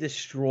feel like they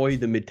destroy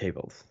the mid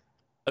tables.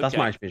 That's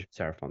my Okay. experience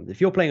with Seraphon. If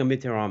you're playing a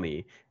mid-tier army,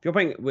 if you're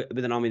playing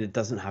with an army that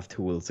doesn't have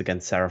tools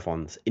against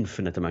Seraphon's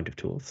infinite amount of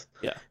tools,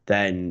 Yeah.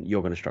 then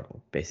you're going to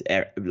struggle.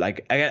 Basically,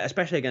 like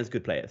especially against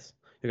good players,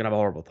 you're going to have a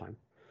horrible time.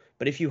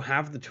 But if you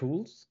have the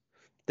tools,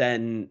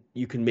 then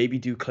you can maybe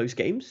do close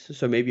games.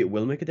 So maybe it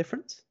will make a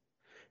difference.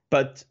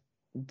 But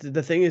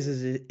the thing is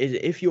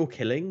if you're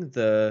killing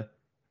the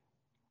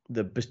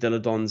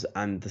Bastiladons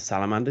and the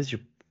Salamanders,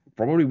 you're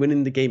probably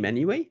winning the game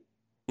anyway.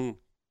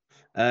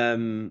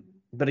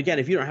 But again,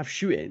 if you don't have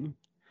shooting,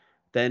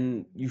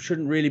 then you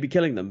shouldn't really be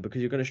killing them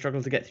because you're going to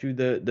struggle to get through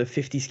the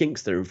 50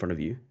 skinks that are in front of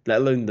you, let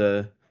alone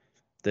the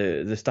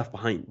stuff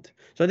behind.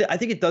 So I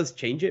think it does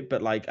change it,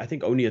 but like I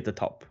think only at the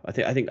top. I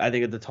think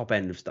at the top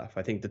end of stuff.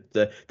 I think that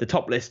the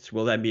top lists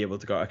will then be able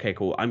to go, okay,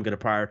 cool, I'm going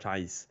to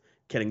prioritize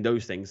killing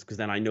those things because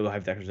then I know I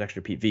have the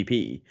extra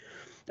VP.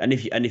 And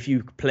if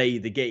you play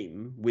the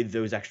game with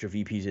those extra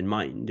VPs in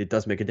mind, it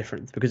does make a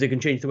difference because it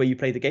can change the way you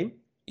play the game.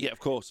 Yeah, of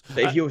course.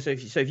 So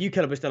if you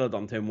kill a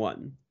Bastiladon turn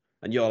 1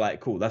 and you're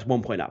like, cool, that's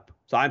 1 point up.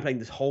 So I'm playing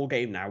this whole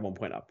game now 1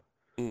 point up.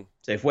 So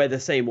if we're the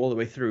same all the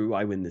way through,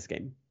 I win this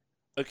game.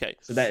 Okay.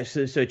 So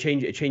it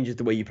changes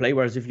the way you play.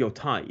 Whereas if you're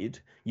tied,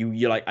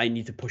 you're like, I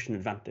need to push an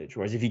advantage.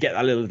 Whereas if you get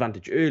that little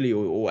advantage early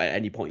or at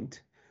any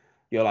point,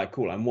 you're like,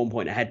 cool, I'm 1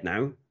 point ahead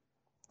now.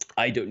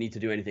 I don't need to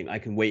do anything. I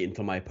can wait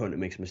until my opponent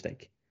makes a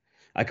mistake.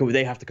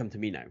 They have to come to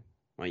me now,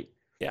 right?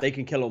 Yeah. They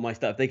can kill all my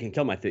stuff. They can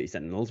kill my 30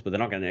 Sentinels, but they're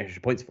not getting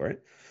extra points for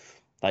it.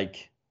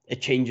 Like,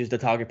 it changes the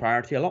target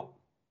priority a lot.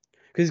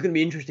 Because it's going to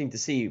be interesting to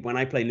see when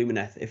I play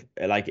Lumineth, if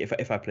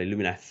I play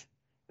Lumineth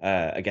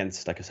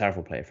against like a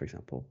Seraphon player, for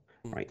example,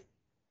 right?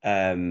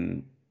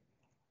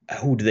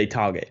 Who do they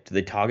target? Do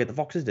they target the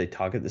Foxes? Do they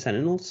target the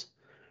Sentinels?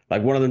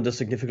 Like one of them does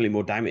significantly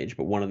more damage,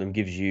 but one of them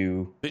gives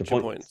you the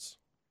points.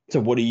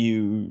 So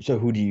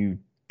who do you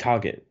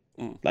target?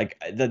 Like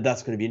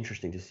that's going to be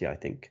interesting to see, I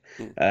think.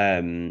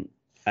 And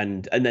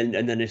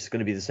then it's going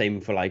to be the same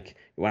for like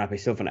when I play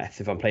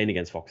Sylvaneth. If I'm playing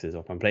against Foxes or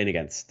if I'm playing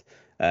against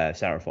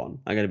Seraphon,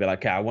 I'm going to be like,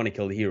 okay, I want to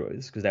kill the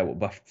heroes because they will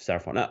buff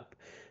Seraphon up.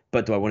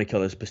 But do I want to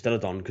kill this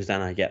Bastiladon because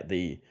then I get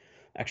the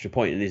extra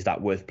point? And is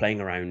that worth playing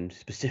around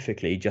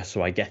specifically just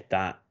so I get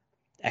that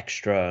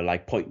extra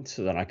like point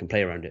so that I can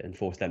play around it and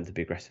force them to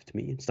be aggressive to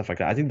me and stuff like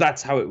that? I think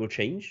that's how it will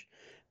change.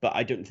 But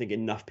I don't think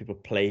enough people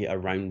play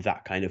around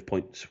that kind of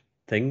points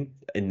thing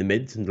in the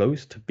mids and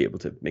lows to be able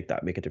to make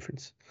a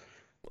difference.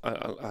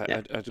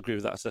 I'd agree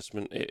with that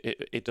assessment.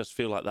 It does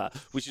feel like that,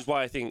 which is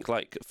why I think,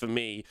 like for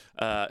me,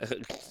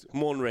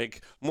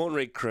 Mornrig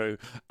crew,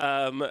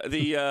 I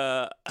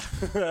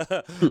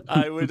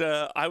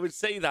would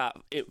say that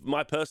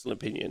my personal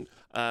opinion.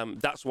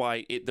 That's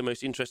why the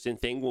most interesting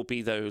thing will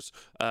be those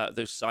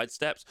side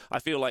steps. I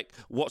feel like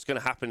what's going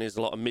to happen is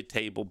a lot of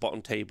mid-table,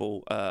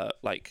 bottom-table,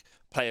 like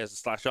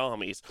players /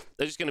 armies.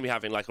 They're just going to be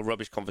having like a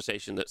rubbish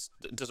conversation that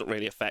doesn't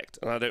really affect.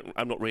 And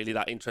I'm not really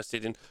that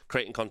interested in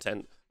creating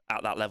content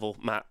at that level,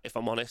 Matt, if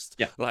I'm honest.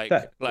 Yeah,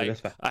 fair.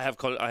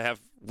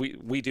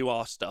 We do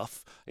our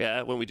stuff,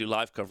 yeah, when we do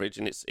live coverage,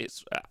 and it's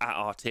at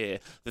our tier.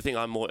 The thing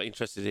I'm more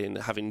interested in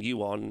having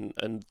you on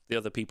and the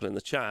other people in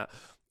the chat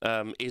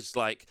is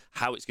like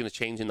how it's going to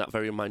change in that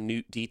very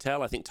minute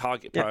detail. I think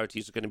target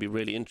priorities are going to be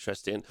really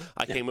interesting.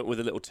 I came up with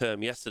a little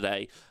term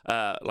yesterday,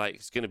 like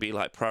it's going to be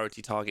like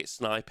priority target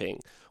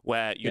sniping,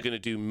 where you're going to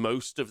do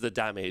most of the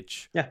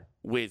damage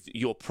with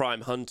your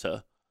prime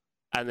hunter.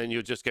 And then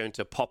you're just going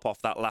to pop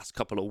off that last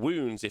couple of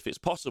wounds, if it's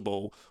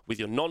possible, with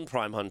your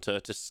non-prime hunter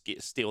to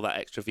steal that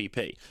extra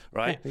VP,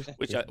 right? Yeah,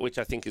 exactly. Which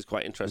I think is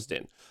quite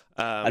interesting.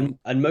 And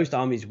most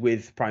armies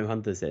with prime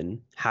hunters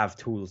in have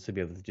tools to be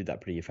able to do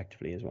that pretty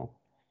effectively as well.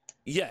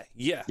 Yeah.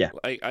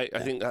 I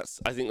think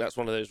that's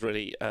one of those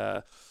really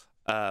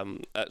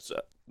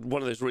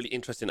one of those really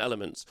interesting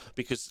elements,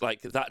 because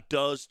like that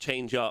does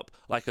change up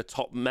like a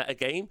top meta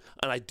game,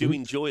 and I do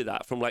enjoy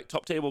that from like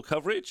top table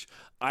coverage.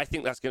 I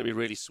think that's going to be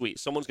really sweet.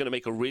 Someone's going to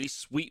make a really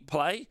sweet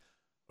play,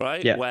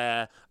 right? Yeah.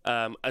 Where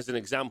as an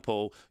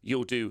example,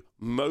 you'll do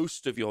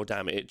most of your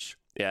damage,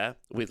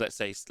 with let's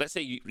say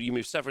you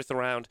move Severith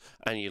around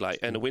and you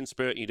and a Wind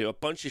Spirit, you do a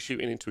bunch of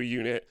shooting into a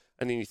unit,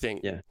 and then you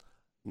think,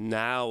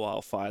 now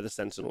I'll fire the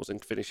Sentinels and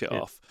finish it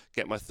off,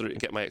 get my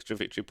extra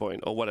victory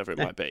point or whatever it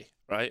might be,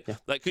 right? Yeah.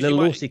 Like the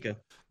Law Seeker.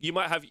 You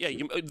might have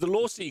the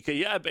Law Seeker,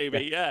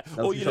 baby,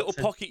 or your little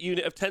pocket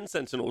unit of 10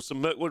 Sentinels,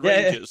 some Mirkwood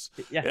Rangers.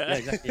 Yeah,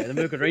 exactly. The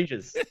Mirkwood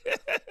Rangers.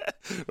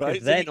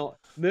 Right? They're not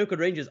Mirkwood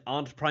Rangers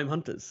aren't prime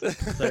hunters.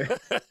 So.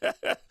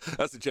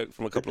 That's a joke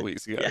from a couple of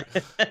weeks ago.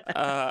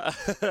 Yeah.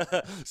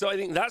 So I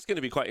think that's going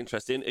to be quite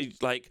interesting.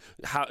 Like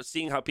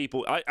seeing how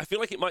people. I feel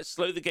like it might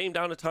slow the game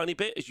down a tiny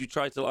bit as you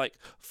try to like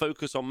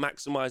focus on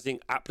maximizing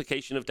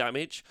application of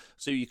damage,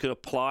 so you can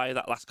apply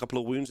that last couple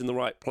of wounds in the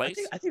right place.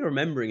 I think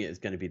remembering it is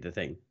going to be the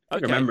thing.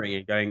 Okay. Remembering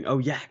it, going, oh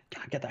yeah,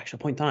 I get the extra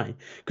point, don't I?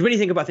 Because when you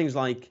think about things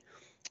like,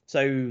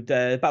 so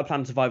the Battle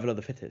Plan Survival of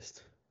the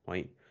Fittest,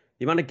 right?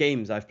 The amount of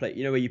games I've played,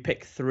 where you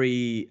pick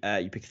three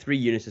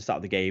units to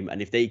start the game,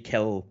 and if they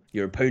kill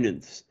your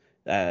opponent's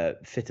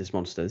fittest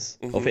monsters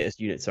or fittest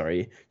units,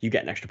 sorry, you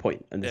get an extra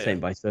point, and the same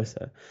vice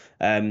versa.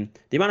 The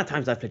amount of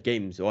times I've played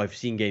games or I've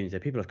seen games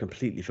where people have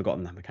completely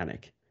forgotten that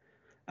mechanic,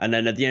 and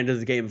then at the end of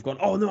the game have gone,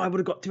 oh no, I would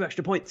have got 2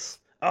 extra points.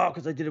 Oh,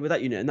 because I did it with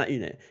that unit and that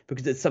unit,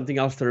 because it's something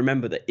else to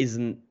remember that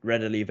isn't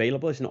readily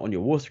available. It's not on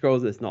your war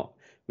scrolls. It's not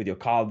with your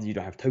cards. You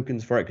don't have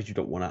tokens for it because you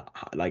don't want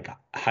to like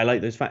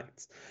highlight those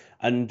facts,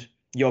 and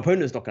your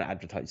opponent's not going to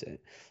advertise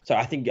it. So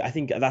I think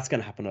that's going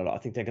to happen a lot. I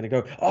think they're going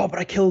to go, oh, but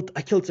I killed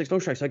 6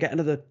 long strikes, so I get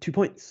another 2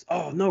 points.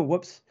 Oh no,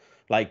 whoops.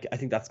 Like, I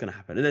think that's going to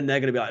happen, and then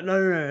they're going to be like,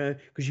 no,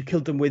 because you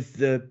killed them with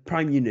the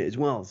prime unit as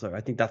well. So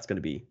I think that's going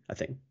to be a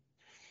thing,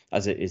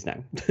 as it is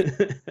now.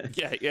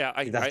 Yeah,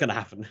 I think that's going to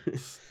happen.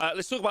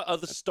 Let's talk about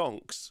other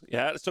stonks.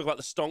 Yeah, let's talk about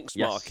the stonks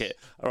market.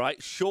 All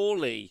right,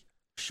 surely,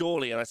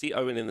 and I see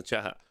Owen in the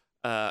chat.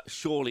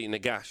 Surely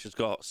Nagash has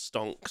got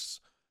stonks.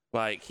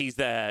 Like, he's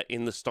there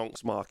in the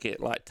stonks market,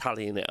 like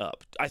tallying it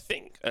up. I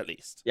think, at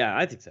least. Yeah,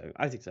 I think so.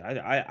 I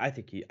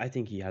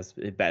think he has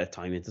a better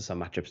time into some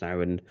matchups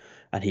now, and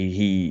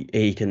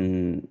he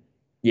can.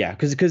 Yeah,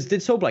 because did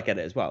Soulblight get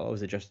it as well, or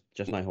was it just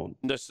Nighthorn?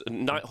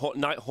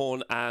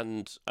 Nighthorn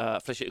and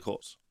Flesh-Eater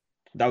Corpse.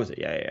 That was it.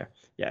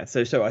 Yeah.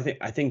 So I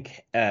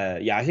think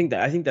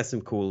that's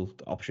some cool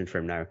options for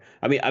him now.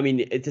 I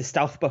mean, it's a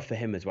stealth buff for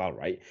him as well,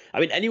 right? I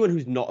mean, anyone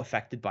who's not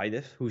affected by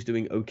this, who's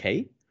doing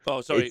okay.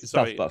 Oh, sorry. It's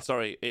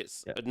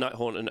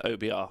Nighthorn and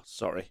OBR.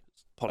 Sorry,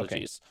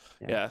 apologies.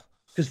 Okay. Yeah,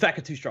 because Vec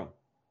are too strong.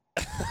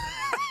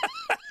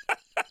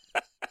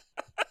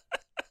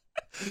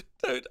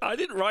 I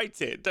didn't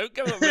write it. Don't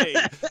come at me.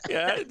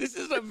 Yeah, this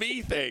is a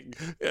me thing.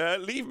 Yeah,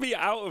 leave me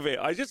out of it.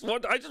 I just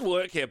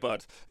work here,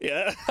 bud.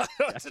 Yeah, I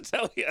have to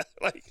tell you,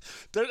 like,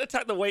 don't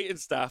attack the waiting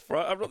staff,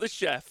 right? I'm not the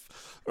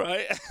chef,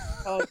 right?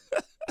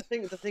 I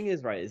think the thing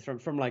is, right, is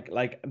from like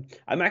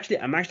I'm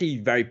actually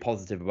very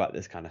positive about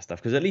this kind of stuff,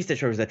 because at least it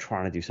shows they're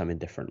trying to do something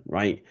different,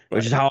 right?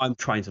 Which is how I'm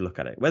trying to look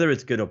at it. Whether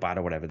it's good or bad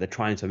or whatever, they're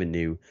trying something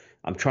new.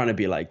 I'm trying to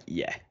be like,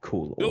 yeah,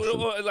 cool, awesome.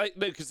 No,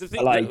 because the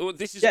thing,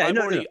 this is,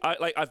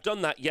 I've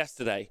done that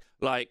yesterday.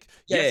 Like,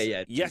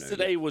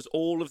 yesterday was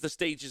all of the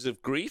stages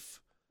of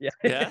grief.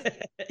 Yeah.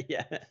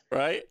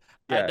 Right.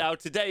 Yeah. And now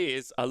today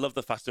is, I love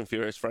the Fast and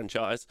Furious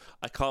franchise.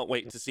 I can't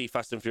wait to see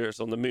Fast and Furious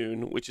on the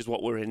moon, which is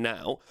what we're in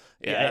now.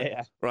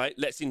 Yeah. Right.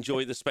 Let's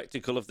enjoy the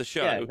spectacle of the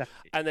show. Yeah,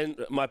 exactly. And then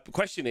my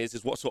question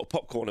is what sort of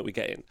popcorn are we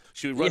getting?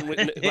 Should we run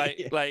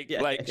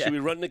should we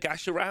run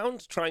Nagash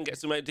around, try and get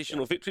some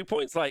additional victory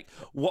points? Like,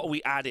 what are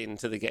we adding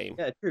to the game?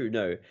 Yeah, true.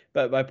 No,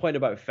 but my point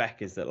about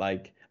Feck is that,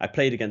 like, I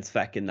played against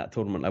Feck in that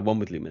tournament. I won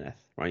with Lumineth,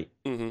 right?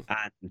 Mm-hmm.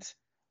 And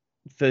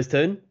first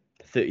turn,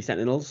 30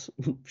 Sentinels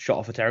shot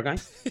off a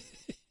Terrorgeist.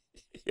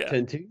 Yeah.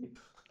 Turn 2,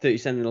 30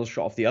 Sentinels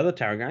shot off the other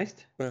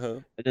Terrorgeist.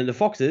 And then the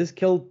Foxes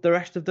killed the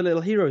rest of the little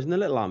heroes and the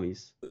little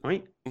armies,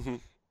 right? Mm-hmm.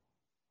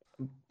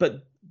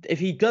 But if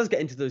he does get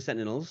into those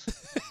Sentinels,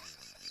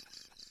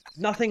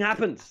 nothing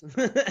happens.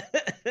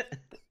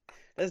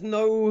 There's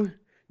nothing.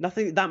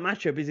 That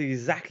matchup is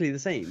exactly the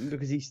same,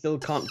 because he still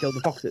can't kill the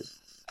Foxes.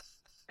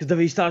 Because the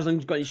V-Stars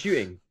haven't got any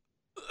shooting.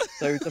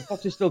 So the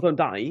Foxes still don't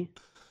die.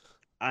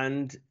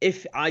 And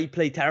if I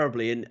play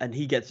terribly and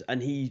he gets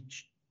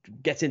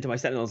into my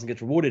Sentinels and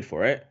gets rewarded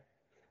for it,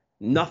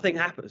 nothing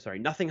happens. Sorry,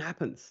 nothing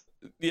happens.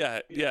 Yeah.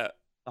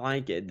 I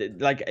like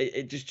it. Like,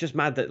 it's just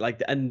mad that,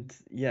 like, and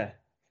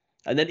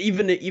then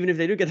even if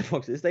they do get the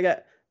Foxes, they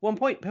get 1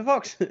 point per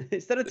Fox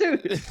instead of 2.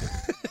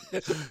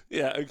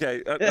 Yeah,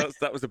 okay.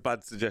 That was a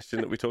bad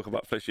suggestion that we talk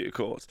about Flesh-Eater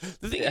Corpse.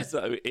 The thing is,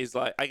 though, is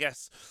like, I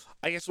guess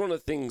one of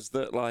the things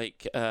that,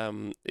 like,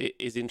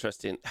 is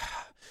interesting.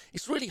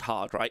 It's really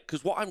hard, right?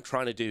 Because what I'm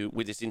trying to do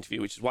with this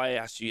interview, which is why I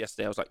asked you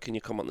yesterday, I was like, can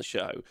you come on the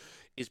show?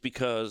 Is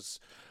because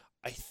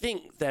I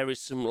think there is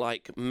some,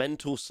 like,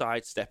 mental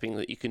sidestepping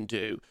that you can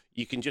do.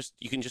 You can just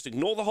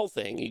ignore the whole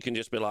thing. You can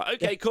just be like,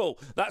 okay, cool,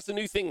 that's a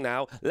new thing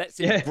now. Let's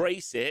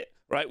embrace it,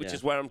 right? Which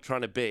is where I'm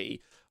trying to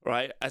be,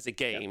 right? As a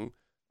game,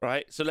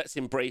 right? So let's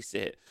embrace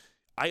it.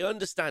 I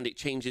understand it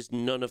changes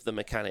none of the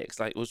mechanics.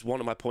 Like, it was one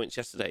of my points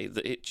yesterday,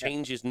 that it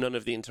changes none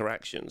of the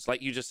interactions.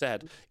 Like you just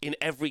said, in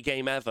every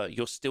game ever,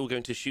 you're still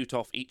going to shoot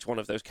off each one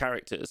of those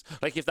characters.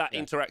 Like, if that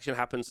interaction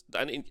happens,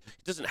 and it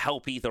doesn't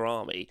help either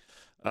army,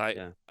 right,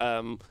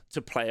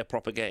 to play a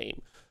proper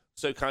game.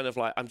 So kind of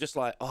like, I'm just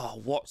like,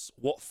 oh,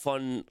 what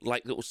fun,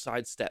 like, little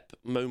sidestep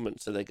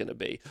moments are they going to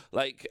be?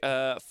 Like,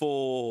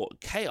 for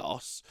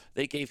Chaos,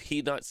 they gave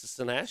Heat Knights to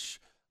Sinesh,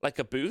 like,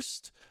 a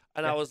boost.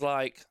 And I was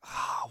like,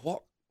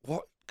 what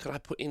could I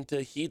put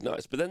into Heat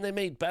Knights? But then they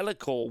made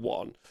Bellicor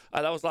one.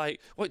 And I was like,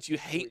 what, do you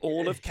hate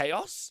all of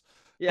Chaos?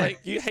 Yeah.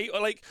 Like you hate,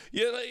 like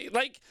you're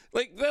like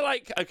they're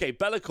like, okay,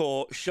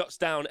 Be'lakor shuts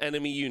down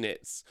enemy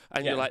units,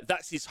 and you're Yeah. like,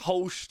 that's his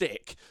whole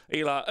shtick. And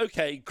you're like,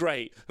 okay,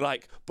 great,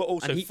 like, but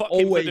also And he fuck him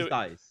for always doing.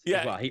 dies as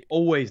Yeah, well. He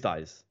always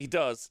dies. he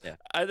does. Yeah.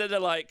 And then they're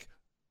like,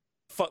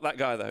 fuck that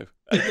guy though.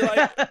 And you're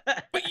like,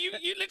 but you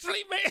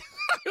literally made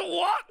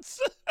what?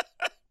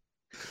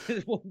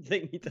 There's one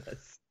thing he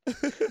does.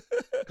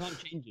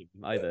 Can't change him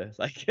either. It's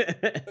like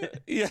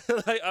Yeah,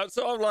 like,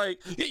 so I'm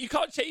like, yeah, you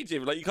can't change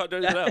him. Like, you can't do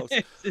anything else.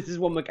 this is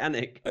one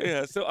mechanic.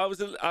 Yeah, so I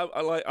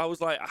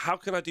was like, how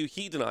can I do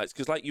Hedonites?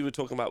 Because like you were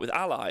talking about with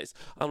allies,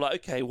 I'm like,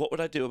 okay, what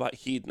would I do about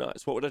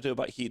Hedonites? What would I do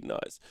about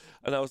Hedonites?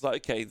 And I was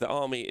like, okay, the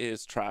army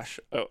is trash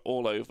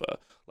all over.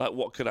 Like,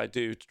 what could I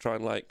do to try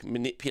and like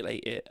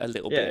manipulate it a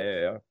little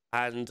bit? Yeah.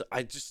 And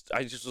I just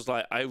was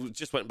like, I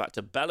just went back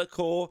to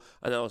Be'lakor,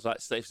 and I was like,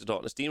 Slaves of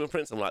Darkness, Demon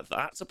Prince. I'm like,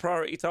 that's a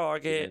priority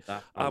target.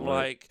 Yeah, I'm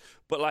like,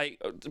 but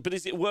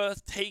is it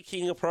worth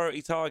taking a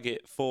priority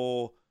target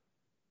for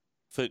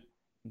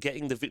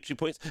getting the victory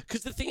points?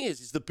 Because the thing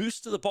is the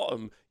boost to the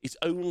bottom is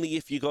only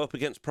if you go up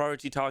against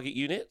priority target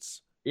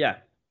units. Yeah.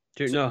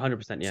 No,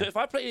 100%. Yeah. So if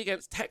I play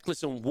against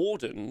Teclis and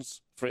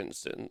Wardens, for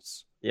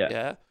instance,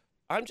 yeah,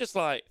 I'm just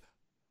like,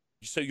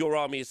 so your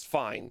army is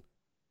fine,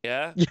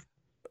 yeah.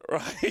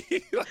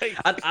 Right, like,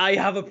 and I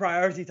have a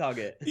priority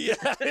target. Yeah,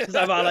 because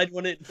I've allied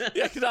one in.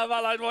 Yeah, because I've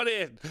allied one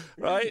in,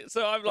 right?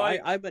 So I'm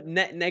like, I'm at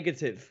net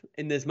negative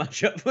in this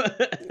matchup.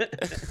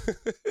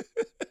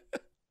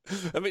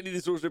 I mean,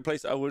 these rules in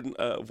place. I wouldn't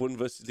won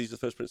versus these are the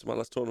first prince of my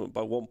last tournament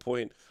by 1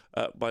 point,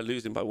 by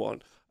losing by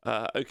 1.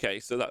 Okay,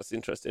 so that's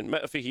interesting.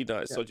 Meta for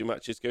Hedonites, Soju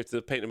matches, go to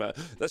the painter meta.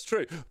 That's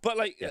true. But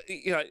like,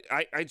 you know,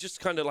 I just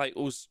kind of like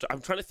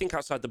I'm trying to think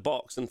outside the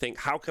box and think,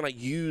 how can I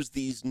use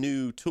these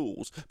new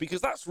tools?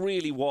 Because that's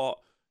really what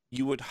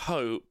you would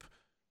hope,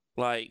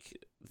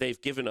 like,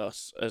 they've given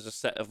us as a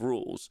set of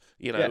rules,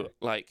 you know,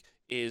 like,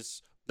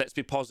 is let's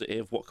be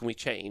positive. What can we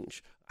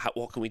change?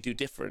 What can we do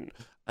different?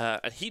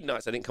 And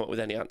Hedonites, I didn't come up with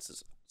any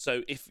answers.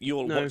 So if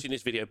you're watching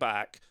this video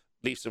back,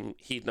 leave some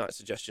Hedonite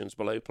suggestions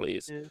below,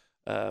 please. Yeah.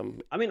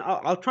 I mean,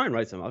 I'll try and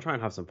write some. I'll try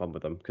and have some fun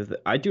with them because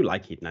I do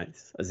like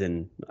Hedonites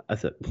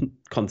as a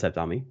concept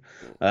army.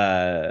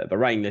 But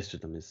writing lists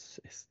with them is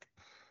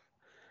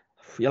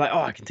you're like,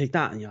 oh, I can take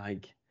that, and you're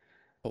like,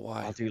 but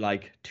why? I'll do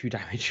like 2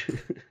 damage,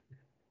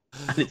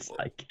 and it's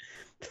like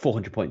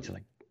 400 points. You're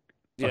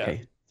like,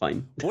 okay,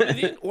 fine. one of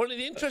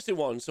the interesting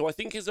ones, so I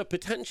think is a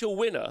potential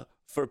winner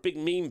for a big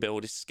meme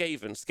build is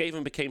Skaven.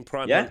 Skaven became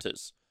Prime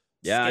Hunters.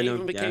 Yeah, I know.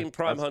 Skaven became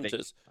Prime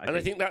Hunters, and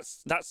I think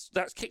that's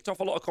kicked off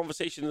a lot of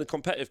conversation in the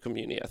competitive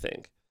community. I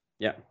think.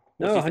 Yeah,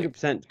 no,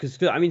 100%.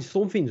 Because I mean,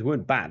 Storm Fiends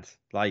weren't bad,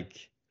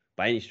 like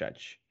by any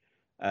stretch.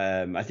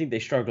 I think they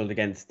struggled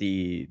against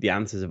the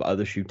answers of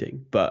other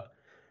shooting, but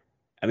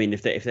I mean,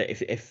 if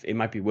it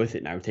might be worth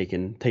it now,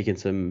 taking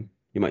some,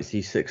 you might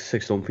see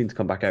six Storm Fiends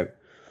come back out,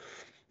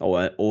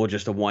 or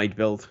just a wide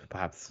build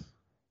perhaps.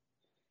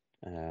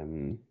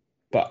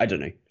 But I don't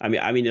know. I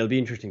mean, it'll be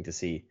interesting to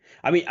see.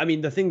 I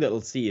mean, the thing that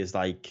we'll see is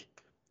like,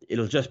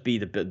 it'll just be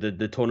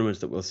the tournaments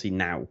that we'll see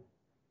now,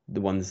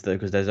 the ones that,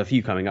 because there's a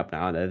few coming up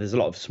now. There's a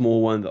lot of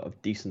small ones, a lot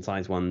of decent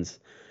sized ones.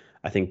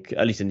 I think,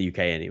 at least in the UK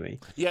anyway.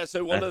 Yeah.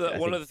 So one of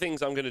the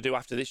things I'm going to do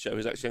after this show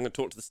is actually I'm going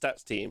to talk to the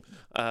stats team,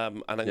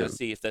 and I'm going to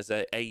see if there's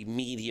a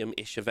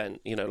medium-ish event,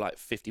 you know, like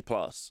 50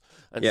 plus,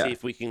 and see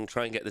if we can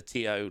try and get the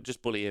TO,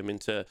 just bully him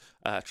into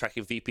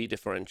tracking VP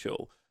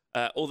differential.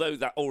 Although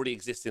that already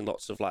exists in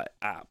lots of like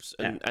apps,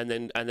 and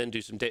then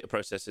do some data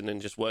processing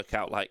and just work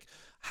out like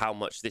how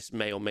much this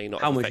may or may not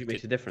how have much affected. It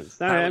makes a difference.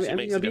 No, I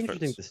mean, it'll be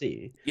interesting to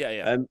see.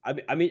 Yeah.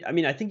 I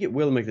mean, I think it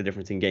will make the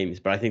difference in games,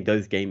 but I think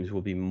those games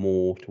will be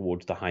more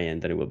towards the high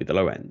end than it will be the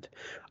low end.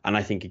 And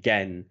I think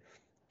again,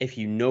 if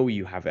you know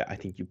you have it, I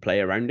think you play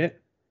around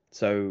it.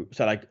 So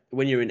like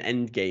when you're in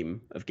end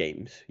game of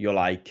games, you're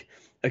like,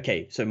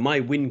 okay, so my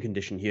win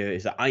condition here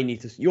is that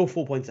you're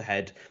 4 points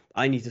ahead.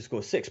 I need to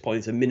score 6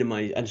 points and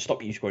minimize and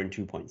stop you scoring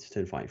 2 points,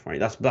 turn 5, right?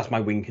 That's my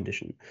win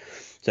condition.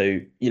 So,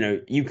 you know,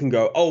 you can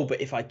go, oh,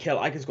 but if I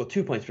can score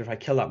 2 points, but if I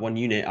kill that one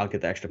unit, I'll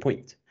get the extra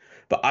point.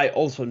 But I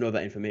also know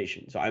that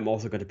information. So I'm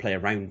also going to play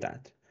around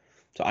that.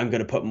 So I'm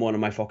going to put one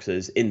of my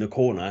foxes in the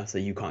corner so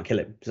you can't kill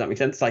him. Does that make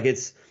sense? Like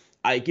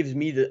it gives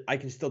me I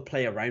can still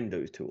play around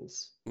those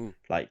tools.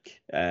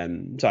 Like,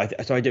 so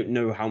I don't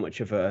know how much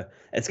of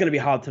it's going to be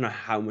hard to know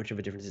how much of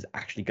a difference it's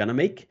actually going to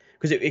make,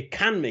 because it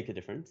can make a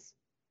difference,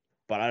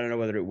 but I don't know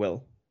whether it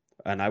will,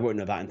 and I won't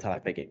know that until I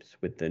play games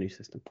with the new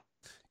system.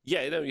 I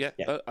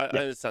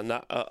understand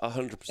that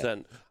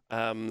 100%.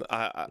 I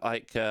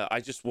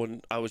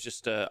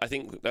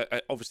think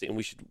obviously, and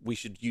we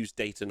should use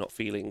data, not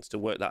feelings, to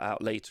work that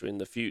out later in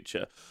the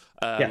future.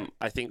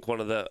 I think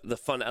one of the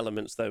fun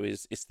elements though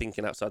is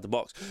thinking outside the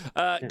box.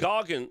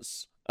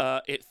 Gargants.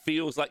 It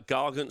feels like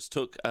Gargants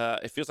took a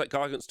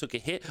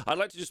hit. I'd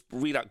like to just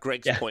read out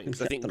Greg's point,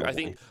 because I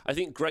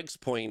think Greg's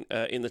point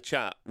in the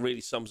chat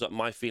really sums up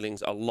my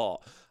feelings a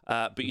lot.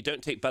 but you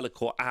don't take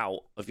Be'lakor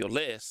out of your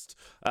list,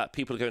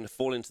 people are going to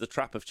fall into the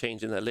trap of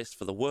changing their list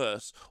for the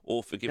worse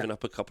or for giving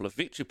up a couple of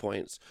victory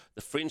points.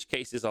 The fringe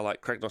cases are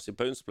like Kragnos's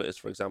Bone Splitters,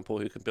 for example,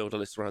 who can build a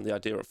list around the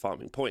idea of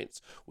farming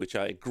points, which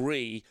I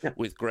agree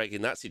with Greg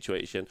in that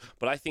situation.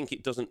 But I think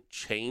it doesn't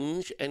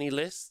change any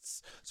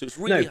lists. So it's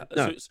really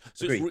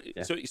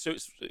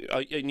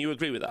and you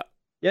agree with that?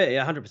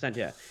 Yeah, 100%.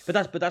 Yeah,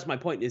 but that's my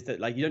point, is that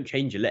like you don't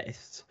change your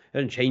lists.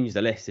 You don't change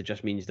the list. It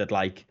just means that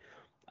like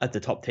at the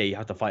top tier you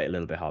have to fight a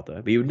little bit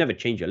harder, but you would never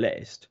change your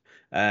list.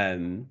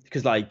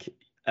 Because like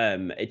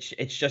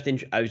it's just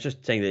I was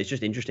just saying that it's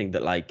just interesting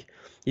that like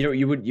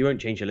you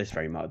won't change your list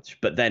very much,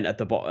 but then at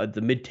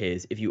the mid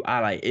tiers, if you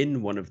ally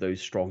in one of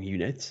those strong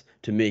units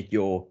to make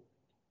your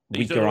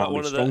weaker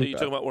army stronger. Are you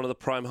talking about one of the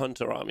Prime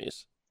Hunter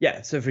armies?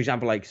 Yeah, so for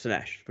example, like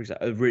Sinesh,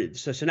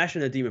 so Sinesh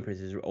and the Demon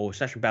Princes, or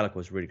Sinesh and Be'lakor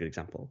is a really good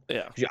example.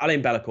 Yeah. Because you're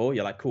allying Be'lakor,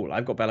 you're like, cool,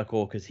 I've got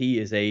Be'lakor because he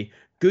is a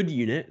good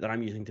unit that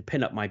I'm using to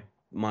pin up my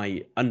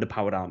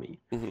underpowered army.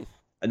 Mm-hmm.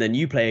 And then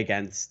you play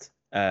against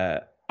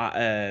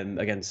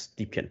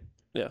Deepkin.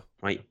 Yeah.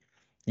 Right?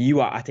 You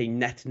are at a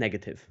net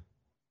negative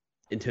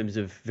in terms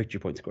of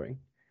victory point scoring.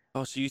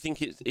 Oh, so you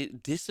think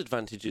it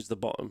disadvantages the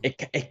bottom?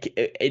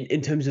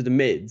 In terms of the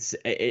mids,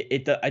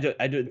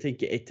 I don't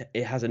think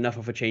it has enough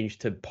of a change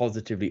to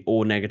positively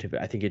or negatively.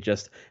 I think it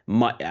just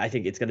might. I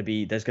think there's going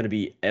to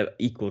be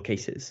equal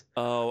cases.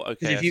 Oh,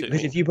 okay.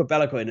 Because if you put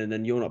Be'lakor in and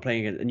then you're not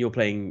playing it, and you're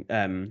playing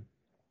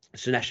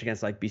Sinesh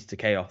against like Beasts of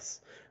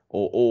Chaos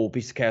or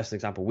Beasts of Chaos, for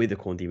example, with the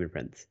Khorne Demon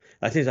Prince,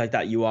 like things like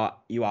that, you are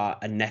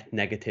a net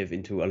negative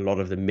into a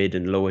lot of the mid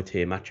and lower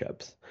tier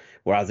matchups.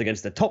 Whereas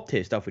against the top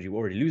tier stuff, which you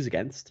already lose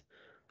against,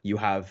 you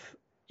have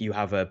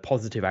a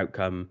positive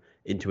outcome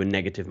into a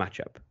negative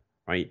matchup,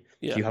 right?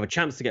 Yeah. So you have a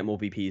chance to get more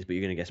VPs, but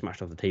you're going to get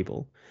smashed off the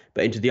table.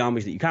 But into the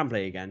armies that you can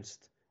play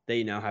against,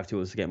 they now have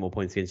tools to get more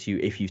points against you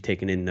if you've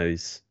taken in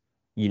those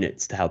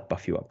units to help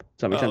buff you up.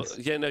 Does that make sense?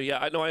 Yeah, no, yeah,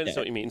 I understand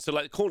what you mean. So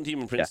like Khorne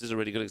Demon Prince is a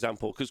really good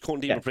example, because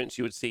Khorne Demon Prince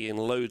you would see in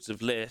loads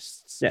of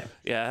lists,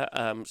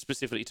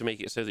 specifically to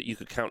make it so that you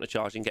could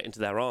countercharge and get into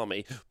their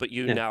army, but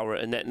you now are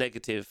at a net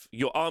negative.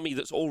 Your army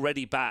that's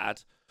already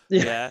bad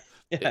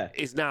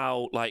is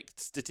now like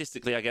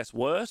statistically, I guess,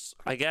 worse.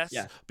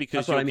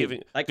 Because you're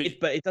giving but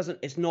it doesn't.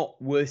 It's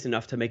not worse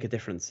enough to make a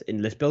difference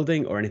in list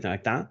building or anything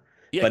like that.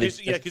 Yeah, because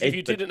if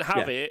you didn't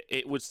have it,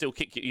 it would still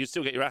kick you. You'd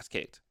still get your ass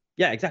kicked.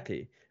 Yeah,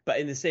 exactly. But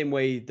in the same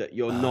way that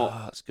you're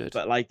not, that's good.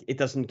 But like it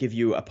doesn't give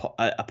you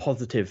a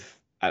positive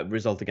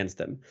result against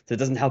them. So it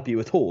doesn't help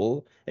you at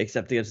all,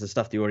 except against the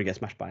stuff that you already get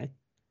smashed by,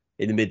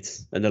 in the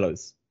mids and the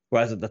lows.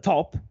 Whereas at the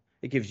top,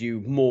 it gives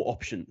you more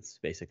options,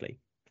 basically.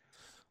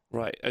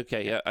 Right.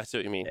 Okay. Yeah, I see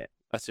what you mean.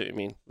 I see what you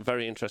mean.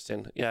 Very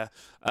interesting. Yeah.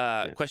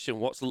 Question: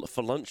 what's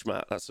for lunch,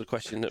 Matt? That's the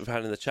question that we've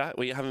had in the chat.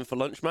 What are you having for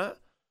lunch, Matt?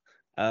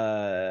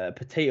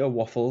 Potato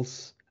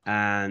waffles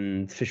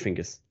and fish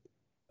fingers.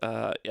 Take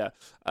a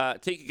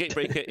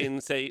Gatebreaker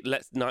in, say,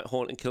 let's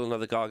Nighthaunt and kill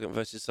another Gargant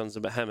versus Sons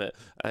of Behemoth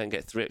and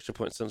get 3 extra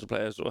points. Sons of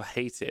players will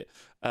hate it.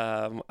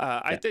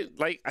 I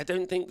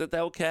don't think that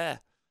they'll care.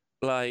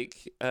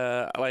 Like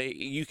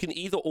you can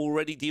either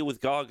already deal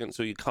with Gargants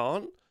or you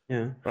can't.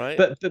 Yeah. Right.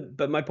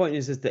 But my point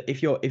is that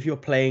if you're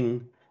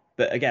playing,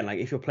 but again, like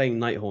if you're playing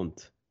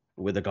Nighthaunt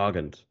with a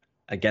Gargant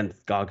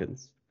against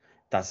Gargants,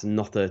 that's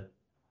not that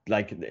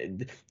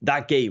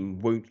game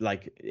won't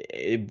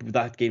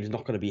that game's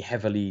not going to be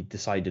heavily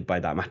decided by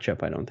that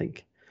matchup. I don't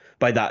think.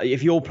 By that,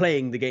 if you're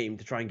playing the game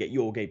to try and get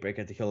your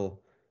Gatebreaker to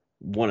kill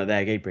one of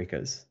their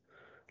Gatebreakers,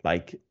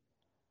 like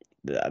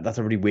that's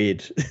a really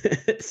weird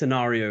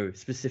scenario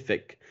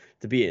specific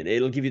to be in.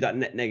 It'll give you that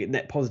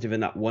net positive in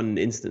that one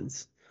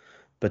instance.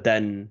 But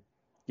then,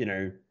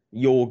 and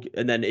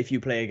then if you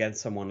play against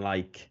someone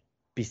like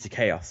Beast of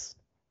Chaos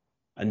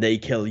and they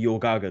kill your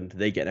Gargant,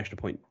 they get an extra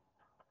point.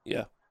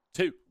 Yeah.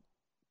 2.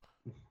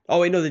 Oh,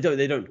 wait, no,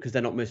 they don't, because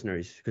they're not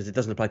mercenaries, because it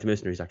doesn't apply to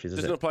mercenaries, actually, does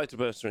it? Doesn't apply to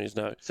mercenaries,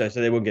 no. So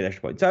they won't get an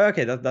extra point. So,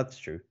 okay, that's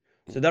true.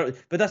 So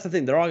but that's the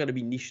thing, there are going to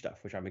be niche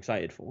stuff, which I'm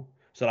excited for.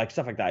 So, like,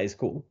 stuff like that is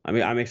cool. I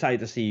mean, I'm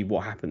excited to see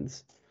what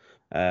happens.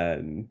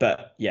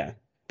 But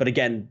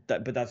again,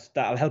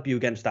 that'll help you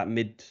against that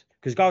mid,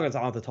 because Gargants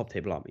aren't the top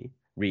table army,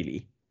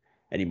 really,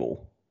 anymore,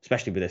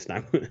 especially with this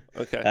now.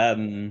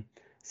 Okay.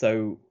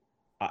 So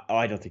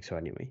I don't think so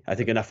anyway. I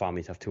think enough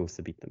armies have tools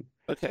to beat them.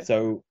 Okay.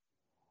 So,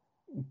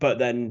 but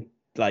then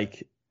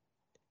like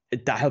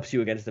that helps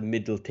you against the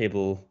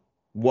mid-table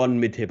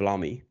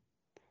army,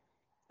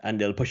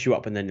 and it'll push you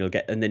up, and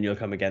then you'll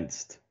come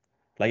against,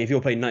 like if you're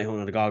playing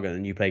Nighthaunt on a Gargant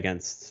and you play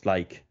against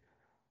like,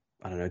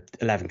 I don't know,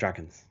 11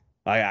 dragons.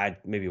 I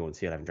maybe won't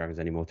see 11 dragons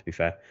anymore, to be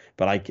fair,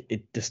 but like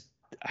it just,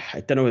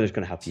 I don't know whether it's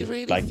going to help you. Do you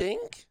really like,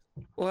 think?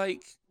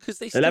 Like, because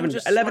they still 11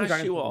 just 11 smash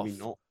dragons you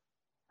off.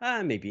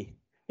 Not. Maybe.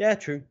 Yeah,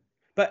 true.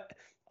 But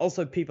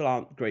also, people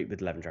aren't great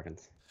with 11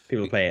 dragons.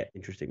 People play it,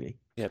 interestingly.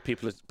 Yeah,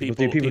 people are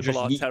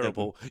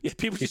terrible. Them. Yeah,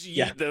 people just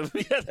yeet them.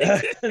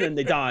 And then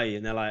they die,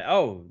 and they're like,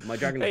 "Oh, my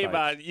dragon." Hey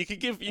man, you could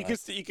give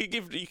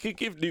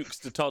nukes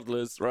to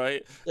toddlers,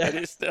 right? Yeah. And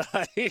it's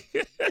like,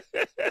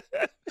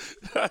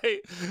 right?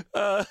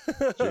 Uh,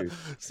 True.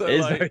 so It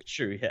is like, very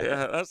true. Yeah.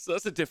 yeah,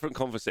 that's a different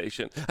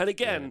conversation. And Yeah.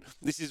 again,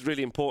 this is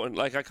really important.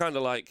 Like I kind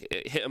of like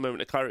hit a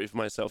moment of clarity for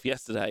myself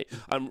yesterday.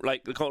 I'm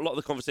like a lot of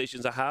the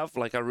conversations I have,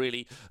 like I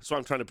really. So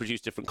I'm trying to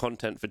produce different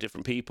content for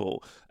different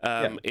people.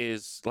 Yeah.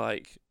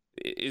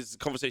 Is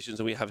conversations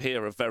that we have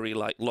here are very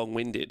like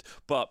long-winded,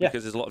 but Yeah.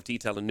 because there's a lot of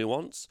detail and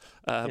nuance,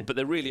 Yeah. but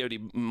they're really only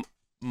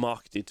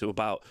marketed to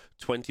about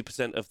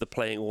 20% of the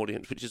playing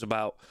audience, which is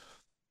about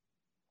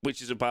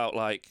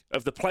like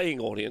of the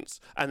playing audience,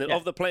 and then Yeah.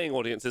 of the playing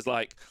audience is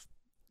like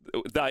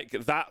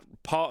that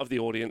part of the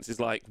audience is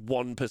like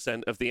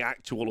 1% of the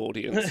actual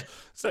audience.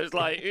 So it's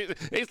like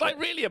it's like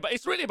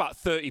it's really about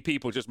 30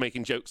 people just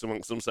making jokes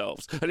amongst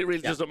themselves, and it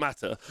really doesn't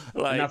matter.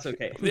 Like, And that's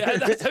okay. Yeah,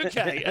 that's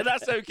okay, and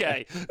that's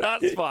okay.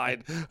 That's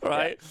fine,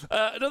 right?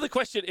 Another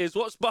question is,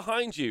 what's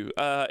behind you?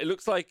 It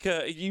looks like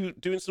are you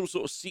doing some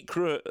sort of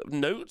secret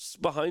notes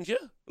behind you,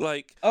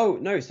 like Oh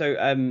no,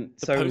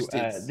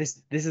 Post-its.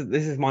 this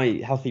is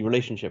my healthy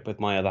relationship with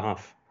my other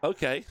half.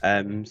 Okay.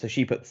 So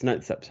she puts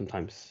notes up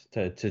sometimes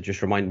to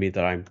just remind me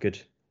that I'm good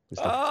and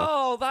stuff.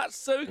 Oh, that's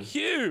so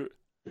cute.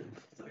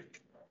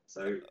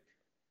 So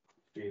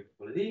do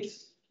one of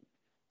these.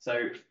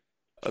 So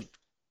Uh,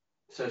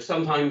 so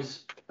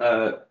sometimes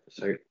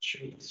so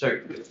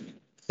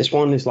this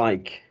one is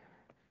like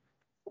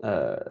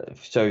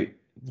so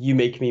you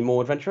make me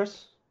more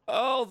adventurous.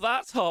 Oh,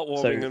 that's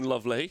heartwarming So and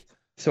lovely.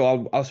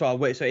 I'll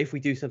wait. So if we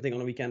do something on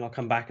a weekend, I'll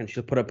come back and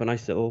she'll put up a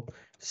nice little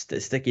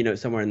sticky note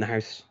somewhere in the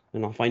house,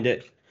 and I'll find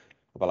it.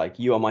 But like,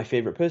 you are my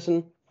favorite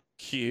person.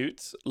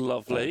 Cute, And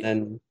lovely.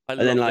 then I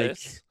and then love like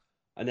this.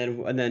 and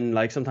then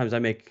like sometimes I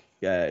make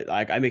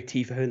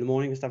tea for her in the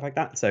morning and stuff like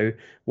that. So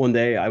one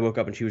day I woke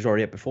up and she was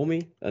already up before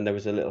me, and there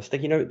was a little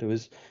sticky note. There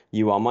was,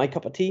 "You are my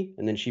cup of tea,"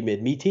 and then she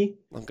made me tea.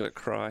 I'm gonna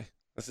cry.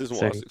 This isn't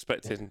what I So was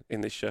expecting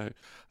in this show.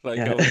 Like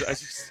yeah. I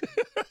just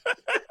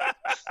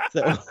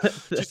so,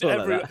 just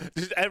all like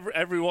that.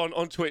 everyone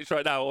on Twitch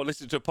right now or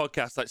listening to a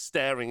podcast like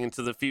staring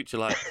into the future,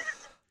 like,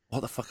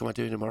 what the fuck am I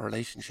doing in my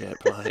relationship?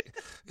 Like,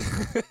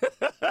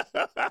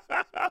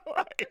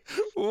 like,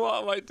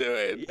 what am I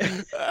doing?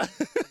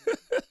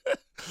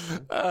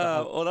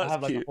 Well, I that's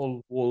have like a cute.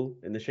 whole wall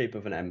in the shape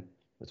of an M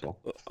as well.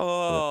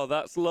 Oh,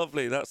 that's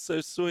lovely. That's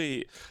so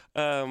sweet.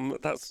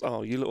 That's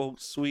you little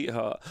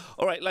sweetheart.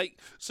 All right, like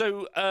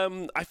so.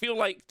 I feel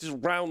like just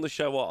round the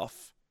show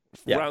off.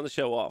 Yeah. Round the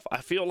show off.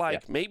 I feel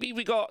like Yeah. maybe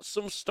we got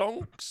some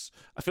stonks.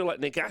 I feel like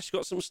Nagash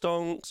got some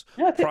stonks.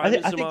 Yeah, Prime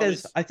and some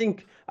armies. I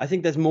think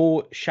there's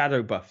more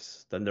shadow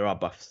buffs than there are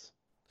buffs.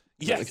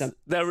 Does that make Yes, sense?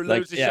 there are Like,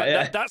 loads of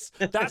yeah.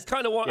 that's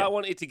kind of what Yeah. I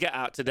wanted to get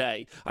at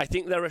today. I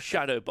think there are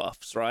shadow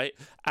buffs, right?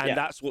 And Yeah.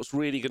 that's what's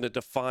really going to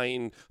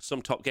define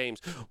some top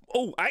games.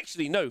 Oh,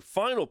 actually, no.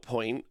 Final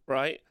point,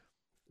 right?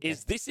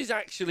 Is this is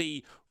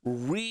actually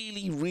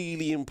really,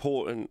 really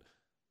important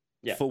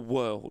Yeah. for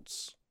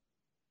Worlds,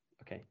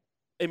 Okay.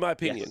 in my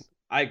opinion. Yes.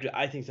 I agree.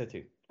 I think so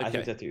too. I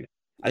think Okay. so too.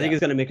 I think it's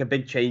going to make a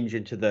big change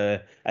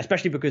into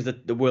especially because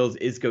the world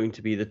is going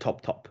to be the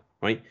top,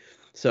 right?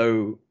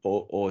 So,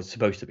 or it's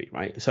supposed to be,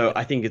 right? So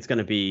I think it's going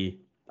to be,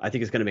 I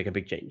think it's going to make a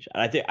big change.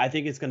 And I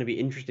think it's going to be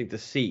interesting to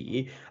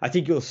see. I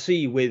think you'll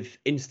see with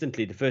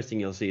instantly, the first thing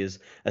you'll see is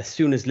as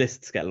soon as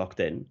lists get locked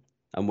in,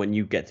 and when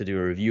you get to do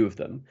a review of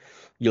them,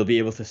 you'll be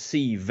able to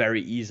see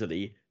very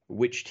easily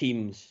which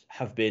teams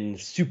have been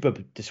super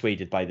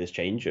dissuaded by this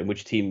change and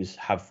which teams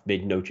have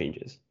made no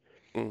changes.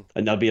 Mm.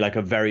 And there'll be like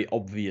a very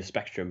obvious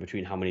spectrum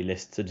between how many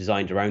lists are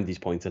designed around these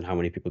points and how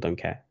many people don't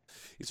care.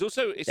 It's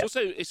also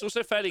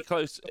fairly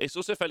close. It's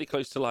also fairly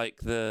close to like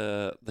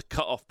the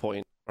cutoff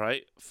point,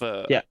 right?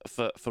 For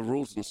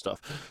rules and stuff.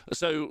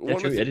 So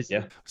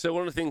So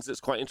one of the things that's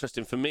quite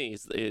interesting for me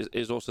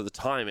is also the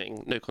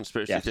timing. No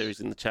conspiracy theories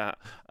in the chat,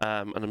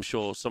 and I'm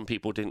sure some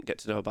people didn't get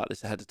to know about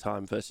this ahead of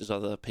time versus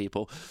other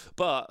people.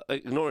 But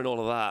ignoring all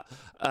of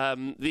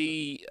that,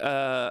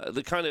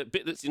 the kind of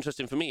bit that's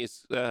interesting for me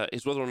is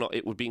whether or not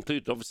it would be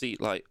included. Obviously,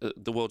 like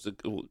the World's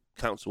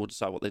Council will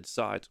decide what they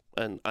decide,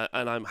 and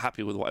I'm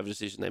happy with whatever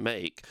decision they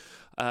make.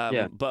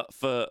 But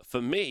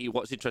for me,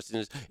 what's interesting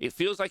is it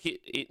feels like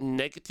it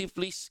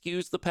negatively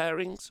skews the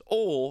pairings,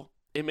 or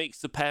it makes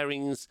the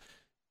pairings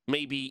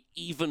maybe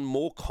even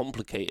more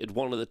complicated,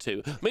 one of the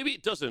two. Maybe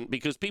it doesn't,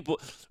 because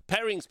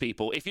pairings,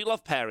 if you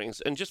love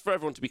pairings, and just for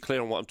everyone to be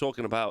clear on what I'm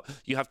talking about,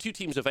 you have two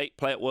teams of 8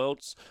 play at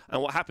Worlds,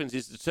 and what happens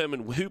is to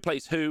determine who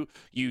plays who,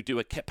 you do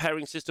a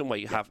pairing system where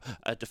you have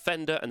a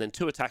defender and then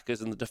 2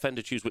 attackers, and the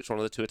defender choose which one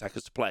of the 2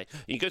 attackers to play.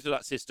 And you go through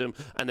that system,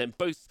 and then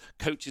both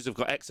coaches have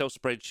got Excel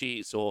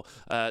spreadsheets, or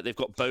they've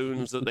got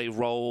bones that they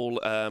roll,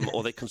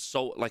 or they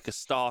consult like a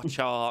star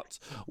chart,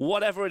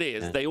 whatever it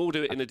is, they all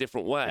do it in a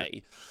different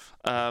way.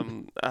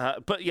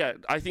 But yeah,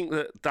 I think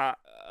that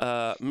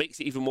makes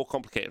it even more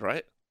complicated,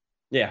 right?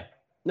 Yeah.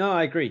 No,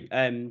 I agree.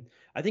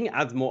 I think it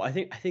adds more. I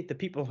think the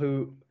people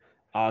who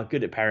are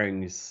good at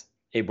pairings,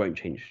 it won't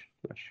change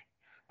much.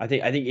 I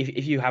think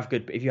if you have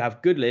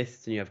good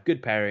lists and you have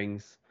good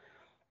pairings,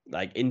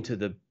 like into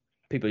the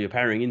people you're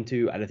pairing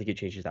into, I don't think it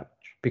changes that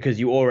much because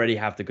you already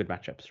have the good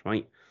matchups,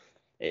 right?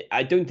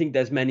 I don't think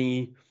there's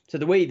many. So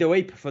the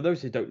way for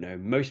those who don't know,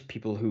 most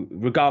people who,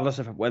 regardless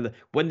of whether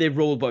when they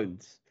roll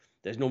bones,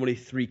 there's normally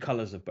three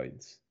colors of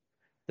bones.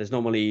 There's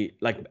normally,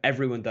 like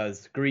everyone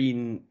does,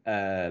 green,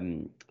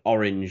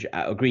 orange,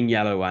 or green,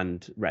 yellow,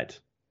 and red.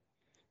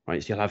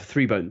 Right, so you'll have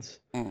three bones,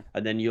 and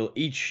then you'll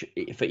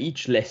for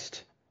each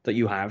list that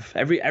you have,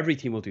 every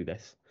team will do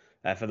this.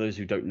 For those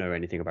who don't know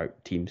anything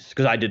about teams,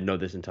 because I didn't know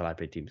this until I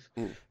played teams.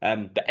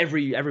 But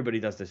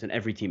everybody does this in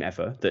every team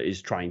ever that is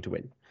trying to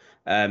win.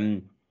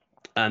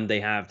 And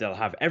they'll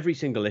have every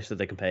single list that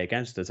they can play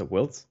against as at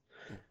Worlds,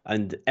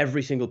 and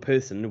every single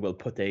person will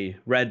put a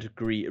red,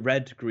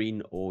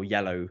 green, or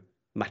yellow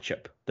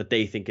matchup that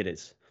they think it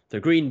is. So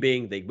green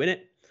being they win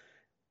it,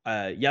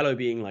 yellow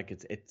being like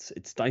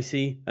it's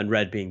dicey, and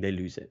red being they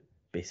lose it,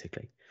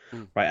 basically.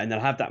 Right, and they'll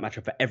have that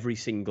matchup for every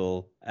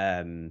single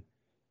matchup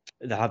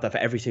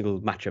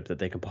that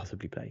they can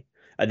possibly play,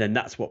 and then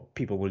that's what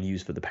people will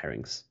use for the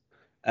pairings.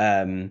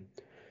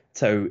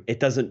 So it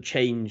doesn't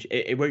change.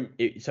 It won't.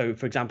 So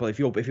for example, if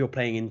you're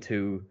playing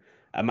into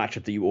a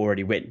matchup that you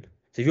already win,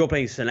 so if you're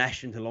playing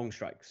Slanesh into long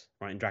strikes,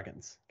 right, in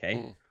dragons,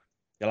 okay,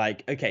 you're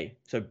like, okay,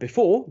 so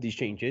before these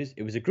changes,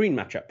 it was a green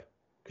matchup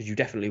because you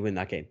definitely win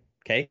that game.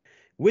 Okay,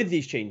 with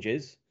these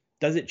changes,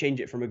 does it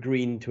change it from a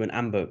green to an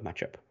amber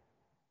matchup?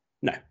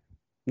 No,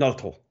 not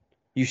at all.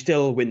 You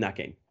still win that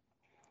game.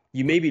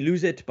 You maybe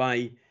lose it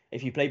by,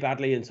 if you play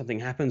badly and something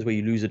happens where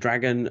you lose a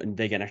dragon and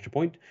they get an extra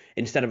point,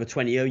 instead of a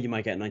 20-0, you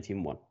might get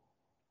 19-1.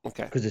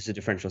 Okay. Because it's a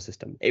differential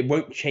system. It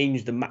won't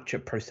change the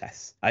matchup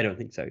process. I don't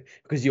think so.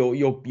 Because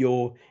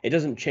it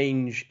doesn't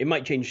change. It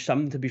might change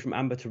some to be from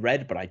amber to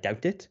red, but I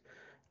doubt it.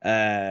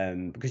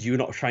 Because you're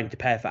not trying to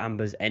pair for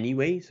ambers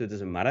anyway, so it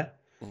doesn't matter.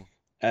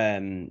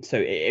 So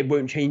it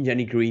won't change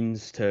any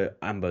greens to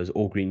ambers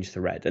or greens to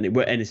red, and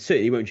it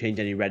certainly won't change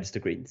any reds to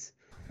greens.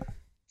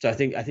 So I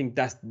think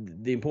that's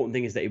the important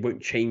thing, is that it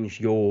won't change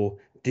your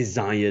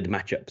desired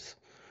matchups.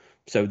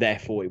 So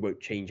therefore, it won't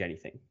change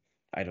anything.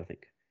 I don't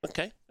think.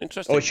 Okay,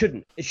 interesting. Or it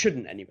shouldn't. It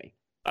shouldn't anyway.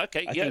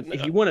 Okay, I think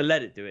if you want to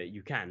let it do it,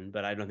 you can,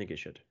 but I don't think it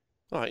should.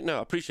 All right, no,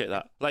 I appreciate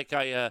that. Like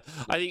I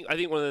think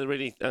one of the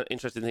really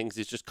interesting things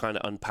is just kind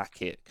of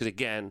unpack it, because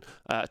again,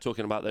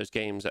 talking about those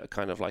games at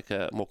kind of like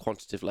a more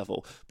quantitative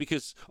level,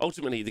 because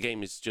ultimately the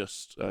game is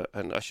just,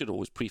 and I should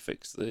always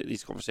prefix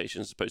these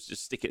conversations as opposed to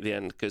just stick it at the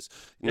end, because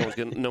no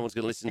one's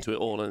gonna listen to it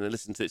all and then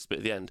listen to this bit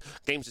at the end.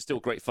 Games are still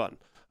great fun.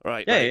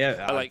 Right.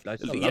 Yeah. Like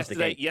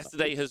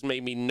yesterday has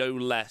made me no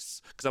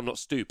less, because I'm not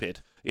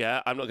stupid.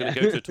 Yeah, I'm not going to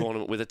go to a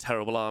tournament with a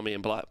terrible army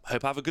and be like,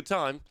 hope I have a good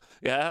time.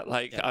 Yeah,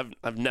 like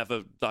I've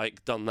never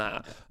like done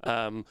that.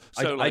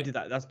 I did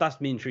that.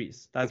 That's me and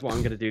trees. That's what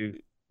I'm going to do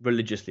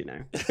religiously now.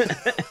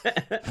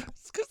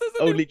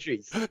 Only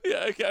trees.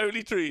 Yeah, okay,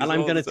 only trees. And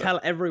I'm going to tell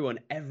everyone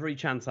every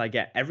chance I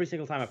get, every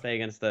single time I play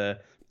against a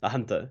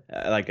hunter,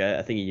 like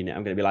a thingy unit,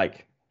 I'm going to be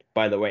like,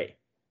 by the way,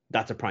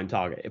 that's a prime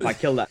target. If I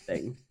kill that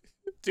thing,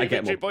 Two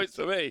victory points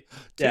for me.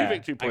 Two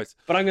victory points.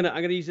 But I'm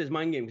gonna use this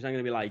mind game, because I'm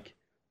gonna be like,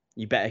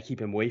 you better keep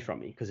him away from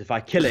me, because if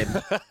I kill him,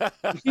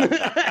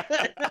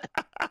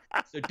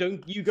 so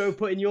don't you go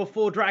putting your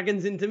 4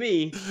 dragons into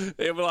me.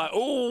 He'll be like,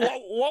 oh,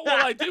 what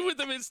will I do with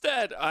them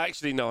instead?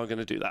 Actually, no, I'm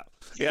gonna do that.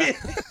 Yeah.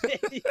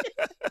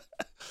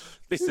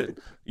 Listen,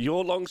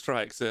 your long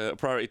strikes are a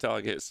priority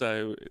target,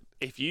 so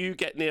if you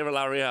get near a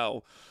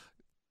Lariel,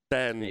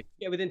 then if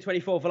you get within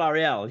 24 for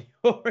Lariel,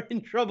 you're in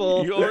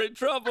trouble. You're in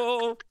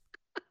trouble.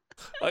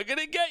 I'm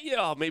gonna get you.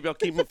 Oh, maybe I'll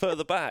keep him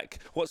further back.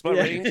 What's my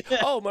range?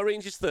 Oh, my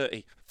range is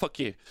 30. Fuck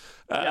you.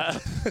 All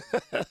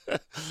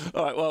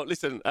right. Well,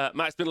 listen,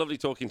 Matt, it's been lovely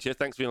talking to you.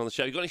 Thanks for being on the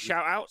show. You got any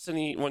shout outs?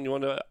 Anyone you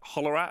want to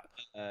holler at?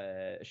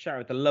 Shout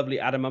out the lovely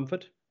Adam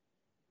Mumford.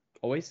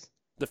 Always.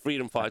 The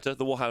freedom fighter,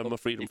 the Warhammer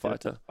freedom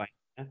fighter.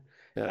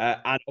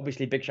 Yeah. And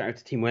obviously, big shout out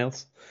to Team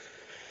Wales.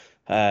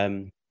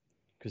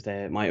 Because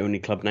they're my only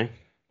club now.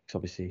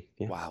 Obviously,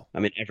 yeah. Wow.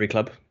 I'm in every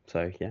club,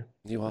 so yeah.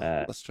 You are.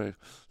 That's true.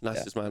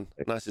 Nicest man.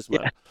 Nicest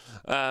man.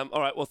 Yeah. All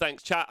right. Well,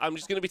 thanks, chat. I'm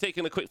just going to be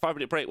taking a quick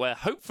 5-minute break where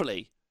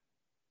hopefully,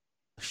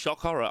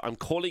 shock horror, I'm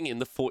calling in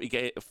the 40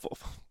 gate.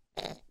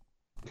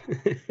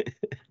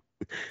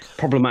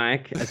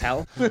 Problematic as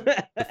hell.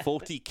 The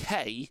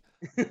 40k.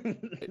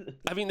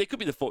 I mean, they could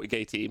be the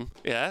 40k team.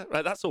 Yeah,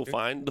 right. That's all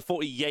fine. The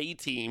 40 yay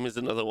team is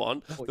another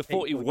one. The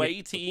 40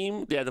 way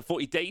team. Yeah, the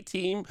 40 day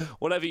team.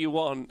 Whatever you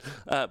want.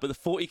 But the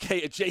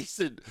 40k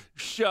adjacent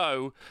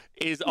show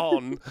is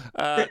on.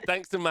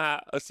 Thanks to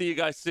Matt. I'll see you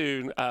guys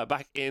soon.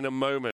 Back in a moment.